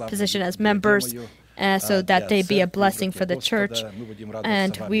their position as members so that they be a blessing for the church.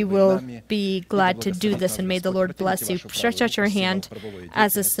 And we will be glad to do this, and may the Lord bless you. Stretch out your hand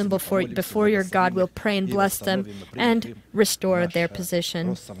as a symbol before your God. We'll pray and bless them and restore their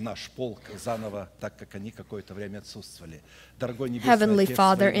position. Heavenly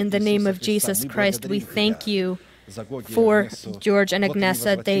Father, in the name of Jesus Christ, we thank you for George and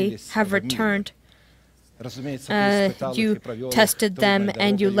Agnesa. They have returned. You tested them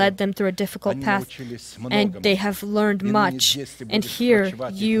and you led them through a difficult path, and they have learned much. And here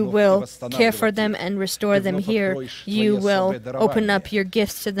you will care for them and restore them here. You will open up your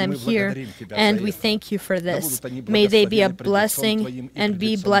gifts to them here, and we thank you for this. May they be a blessing and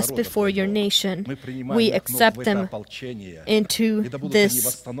be blessed before your nation. We accept them into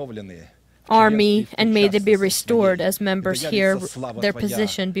this army, and may they be restored as members here, their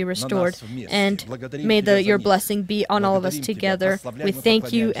position be restored, and may your blessing be on all of us together. We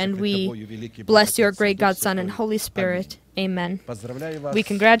thank you, and we bless your great God, Son, and Holy Spirit. Amen. We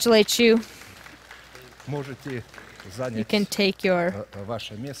congratulate you. You can take your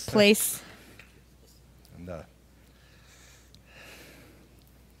place.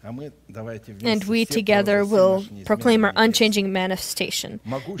 And we together will proclaim our unchanging manifestation.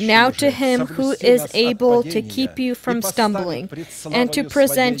 Now to him who is able to keep you from stumbling and to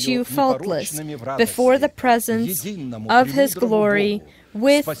present you faultless before the presence of his glory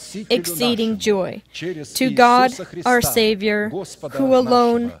with exceeding joy. To God our Savior, who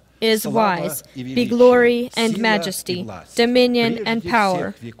alone is wise, be glory and majesty, dominion and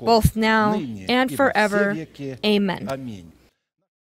power, both now and forever. Amen.